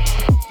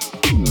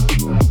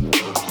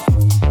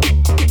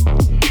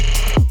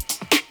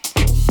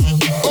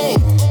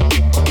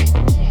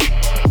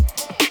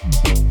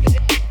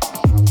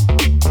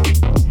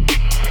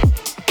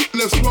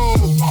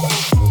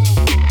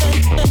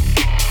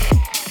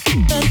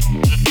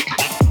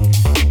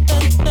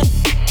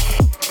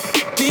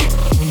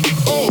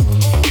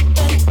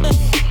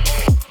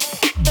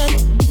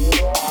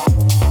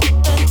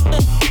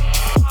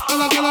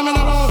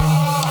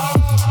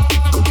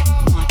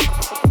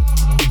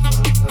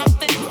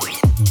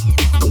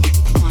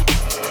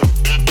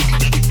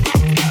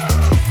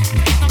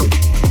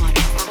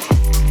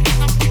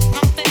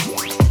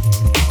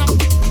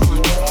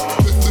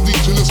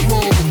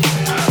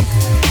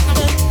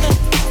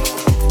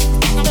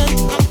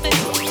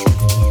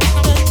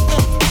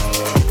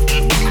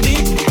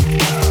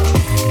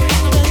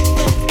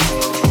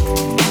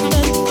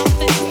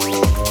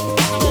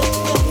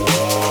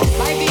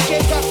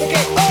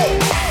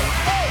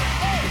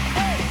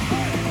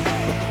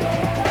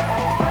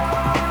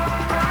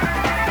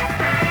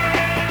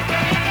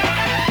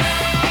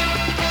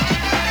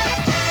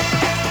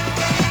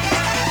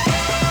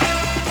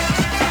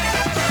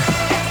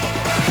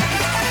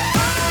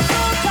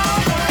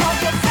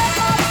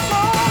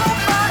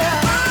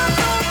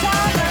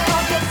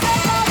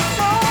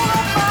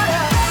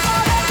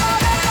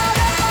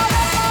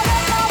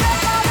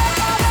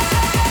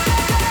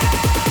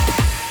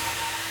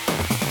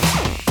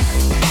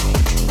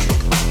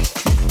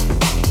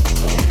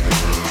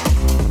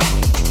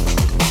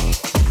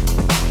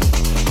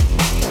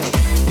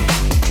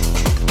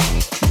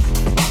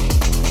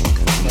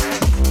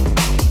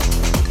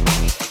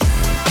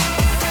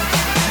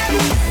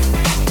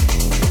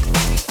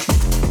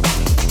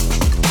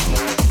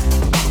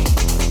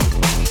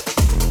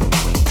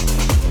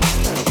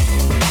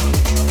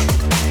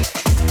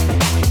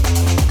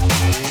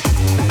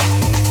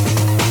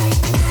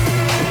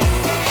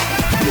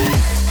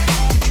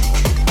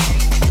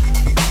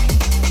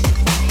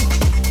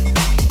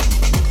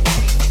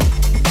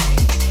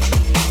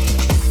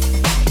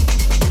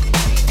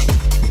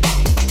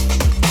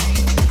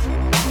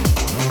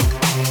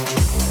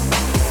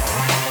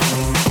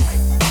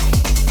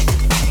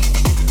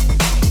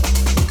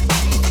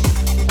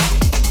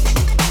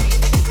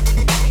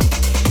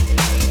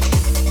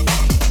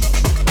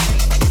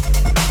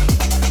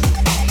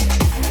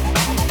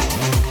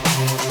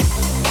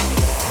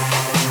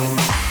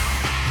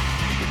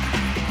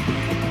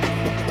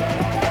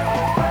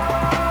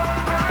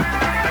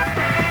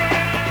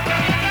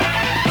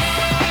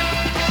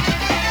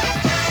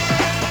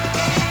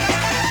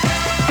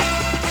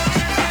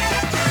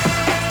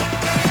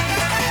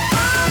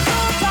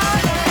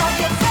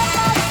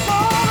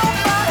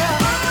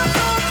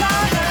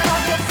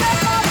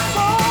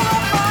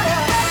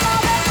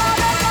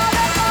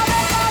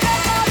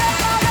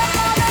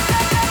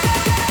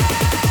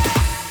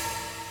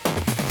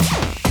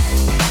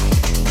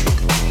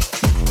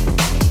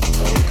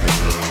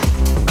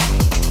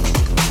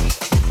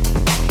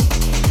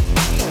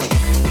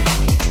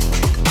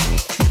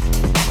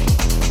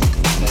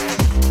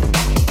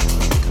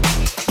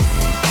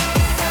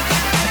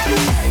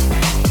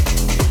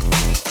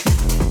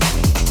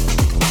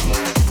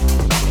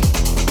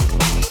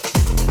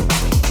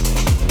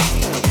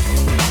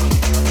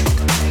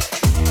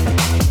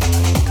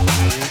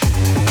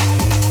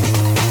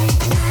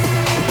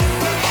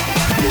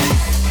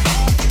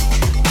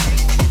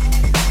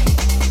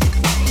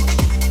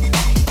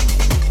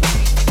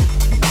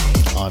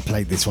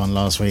 This one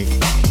last week,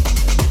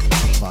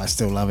 but I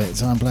still love it,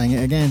 so I'm playing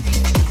it again.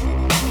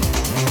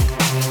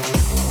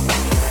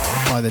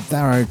 By the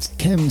Darrow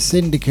Chem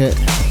Syndicate.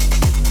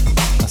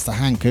 That's the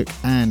Hankook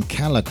and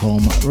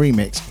Kalocom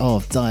remix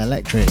of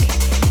Dielectric.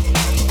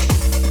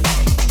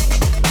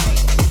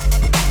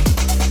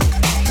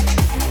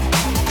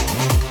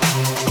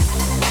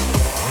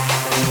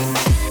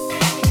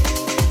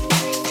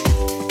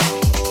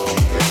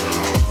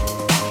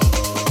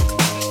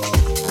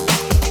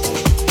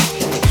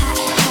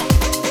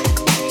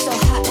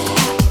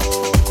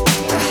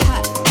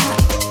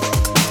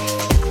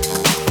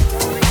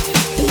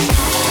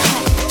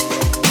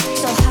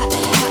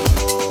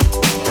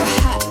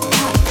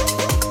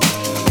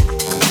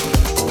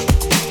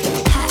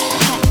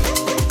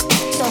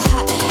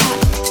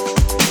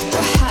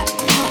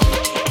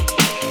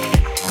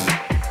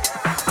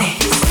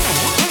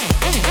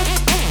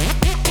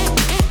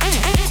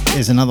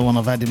 Here's another one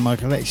I've had in my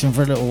collection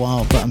for a little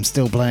while, but I'm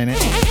still playing it.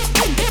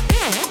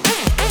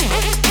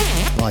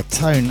 By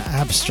Tone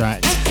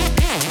Abstract.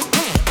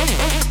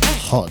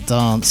 Hot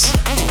dance.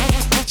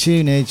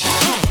 Tunage.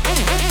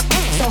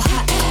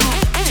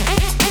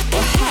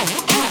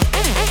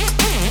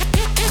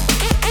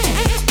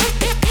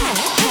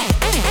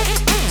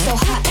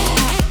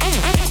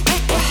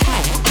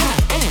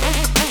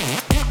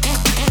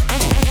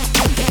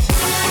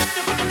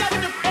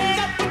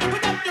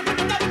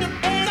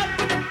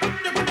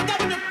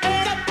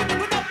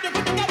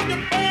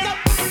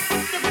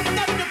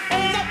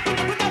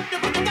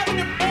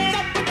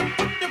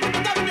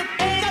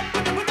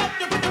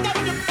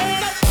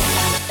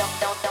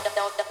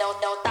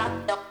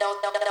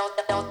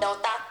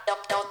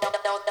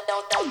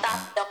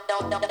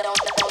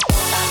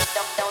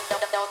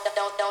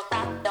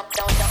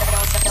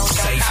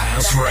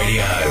 Safehouse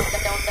Radio.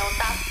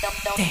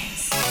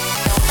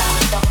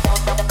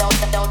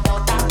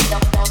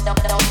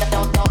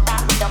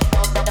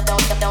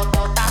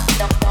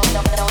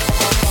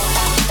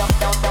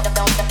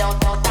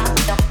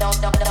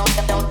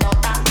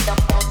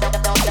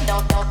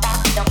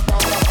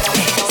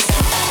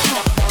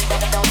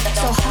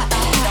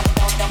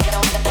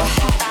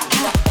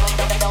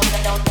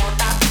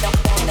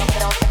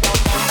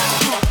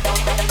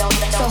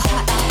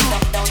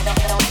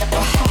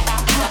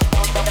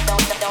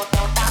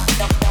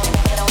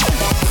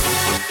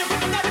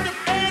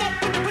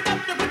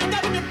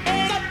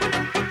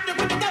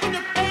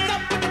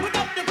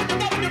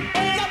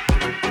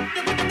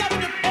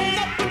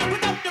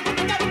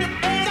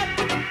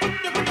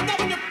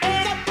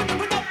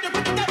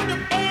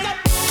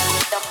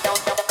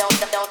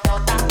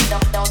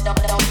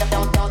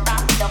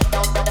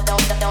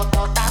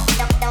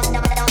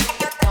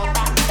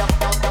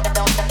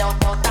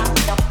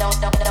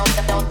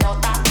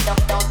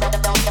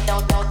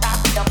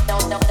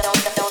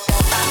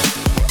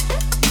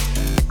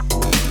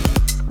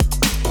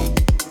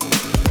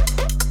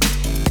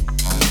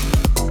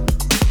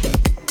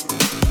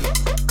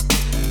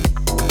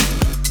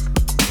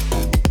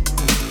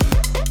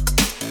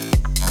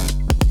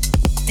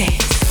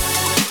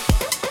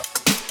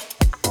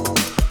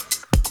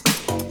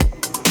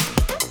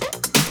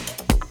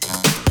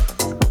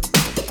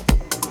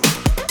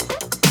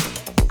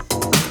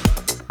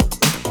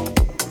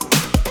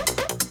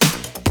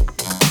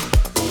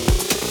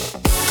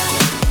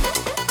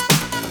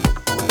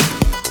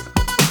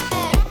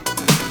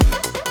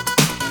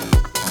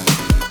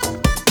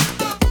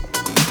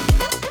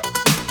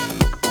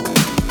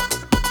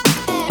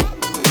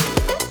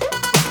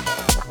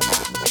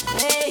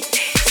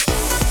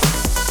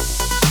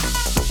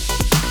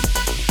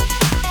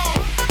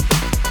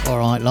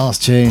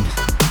 Last tune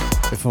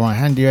before I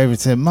hand you over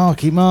to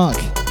Marky Mark,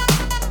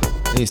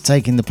 who's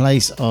taking the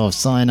place of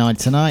Cyanide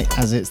tonight,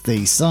 as it's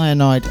the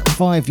Cyanide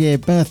 5-year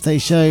birthday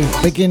show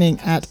beginning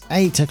at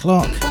 8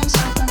 o'clock.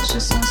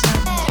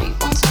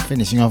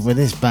 Finishing off with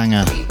this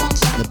banger,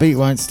 The Beat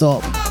Won't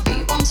Stop.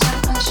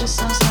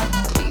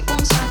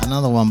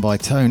 Another one by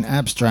Tone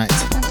Abstract.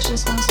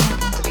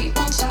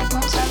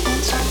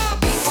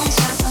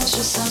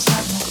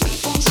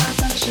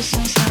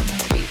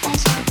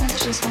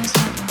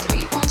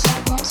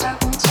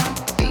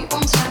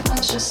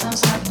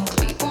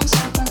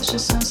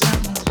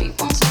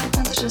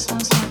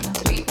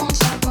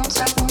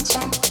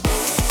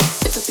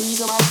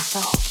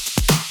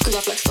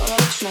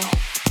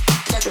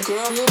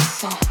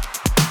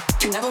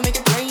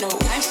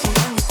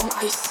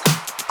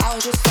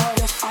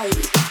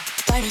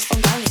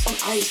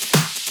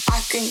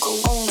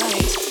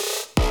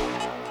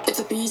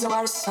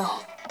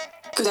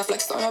 Cause I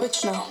flexed on a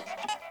bitch now.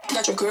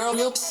 Got your girl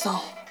real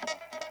song.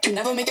 You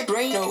never make it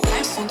rain, no.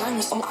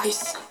 Diamonds on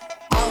ice.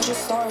 I'll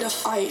just start a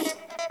fight.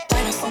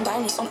 Diamonds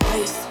on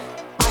ice.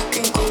 I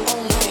can go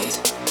all night.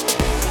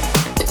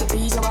 It's a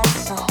piece of our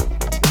sound.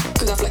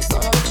 Cause I flexed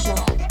on a bitch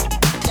now.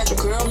 Got your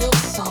girl real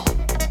song.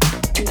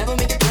 You never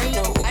make it rain,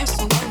 no.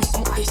 Diamonds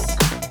on ice.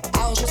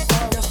 I'll just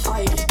start a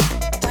fight.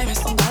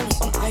 Diamonds on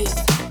ice.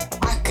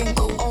 I can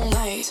go all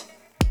night.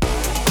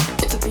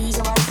 It's a piece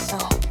of our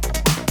sound.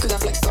 Cause I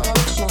flexed on a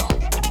bitch now.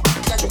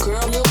 Got your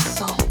girl real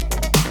song.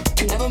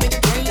 You never make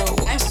it rain, no.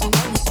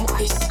 Diamonds on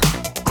ice.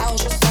 I'll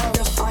just start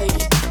a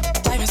fight.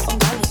 Diamonds on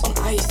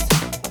ice.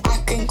 I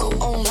can go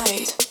all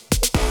night.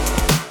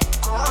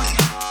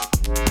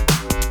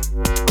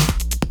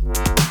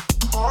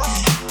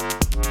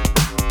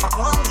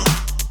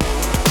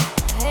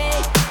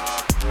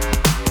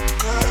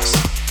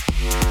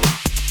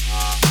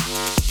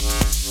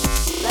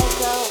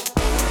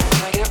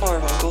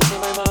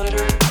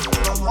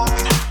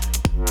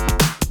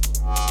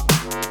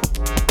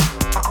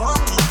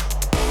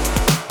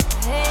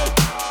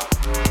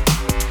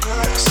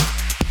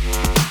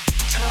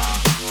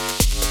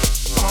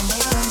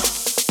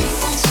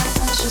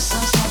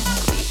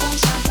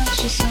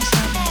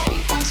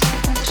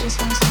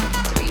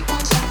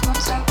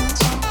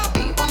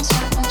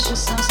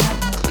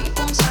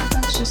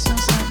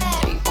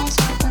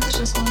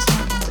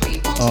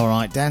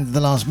 Down to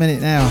the last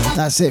minute now.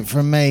 That's it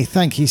from me.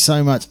 Thank you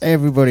so much,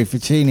 everybody, for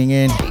tuning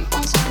in.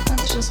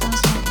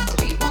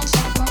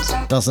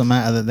 Doesn't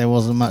matter that there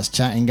wasn't much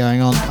chatting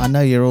going on. I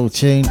know you're all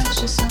tuned.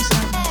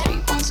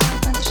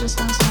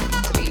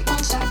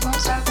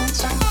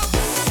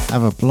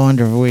 Have a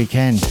blinder of a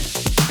weekend.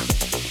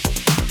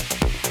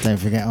 Don't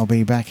forget, I'll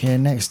be back here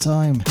next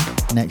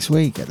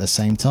week at the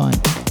same time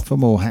for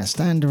more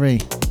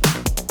HatStandy.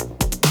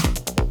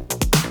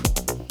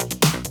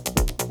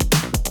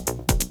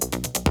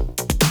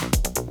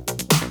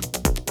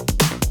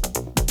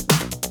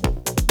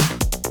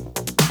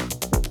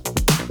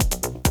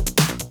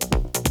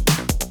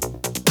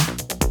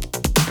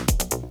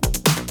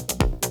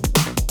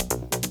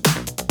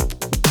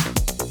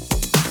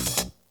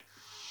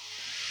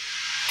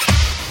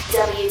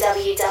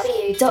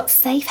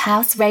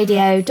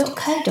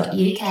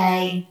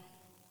 www.safehouseradio.co.uk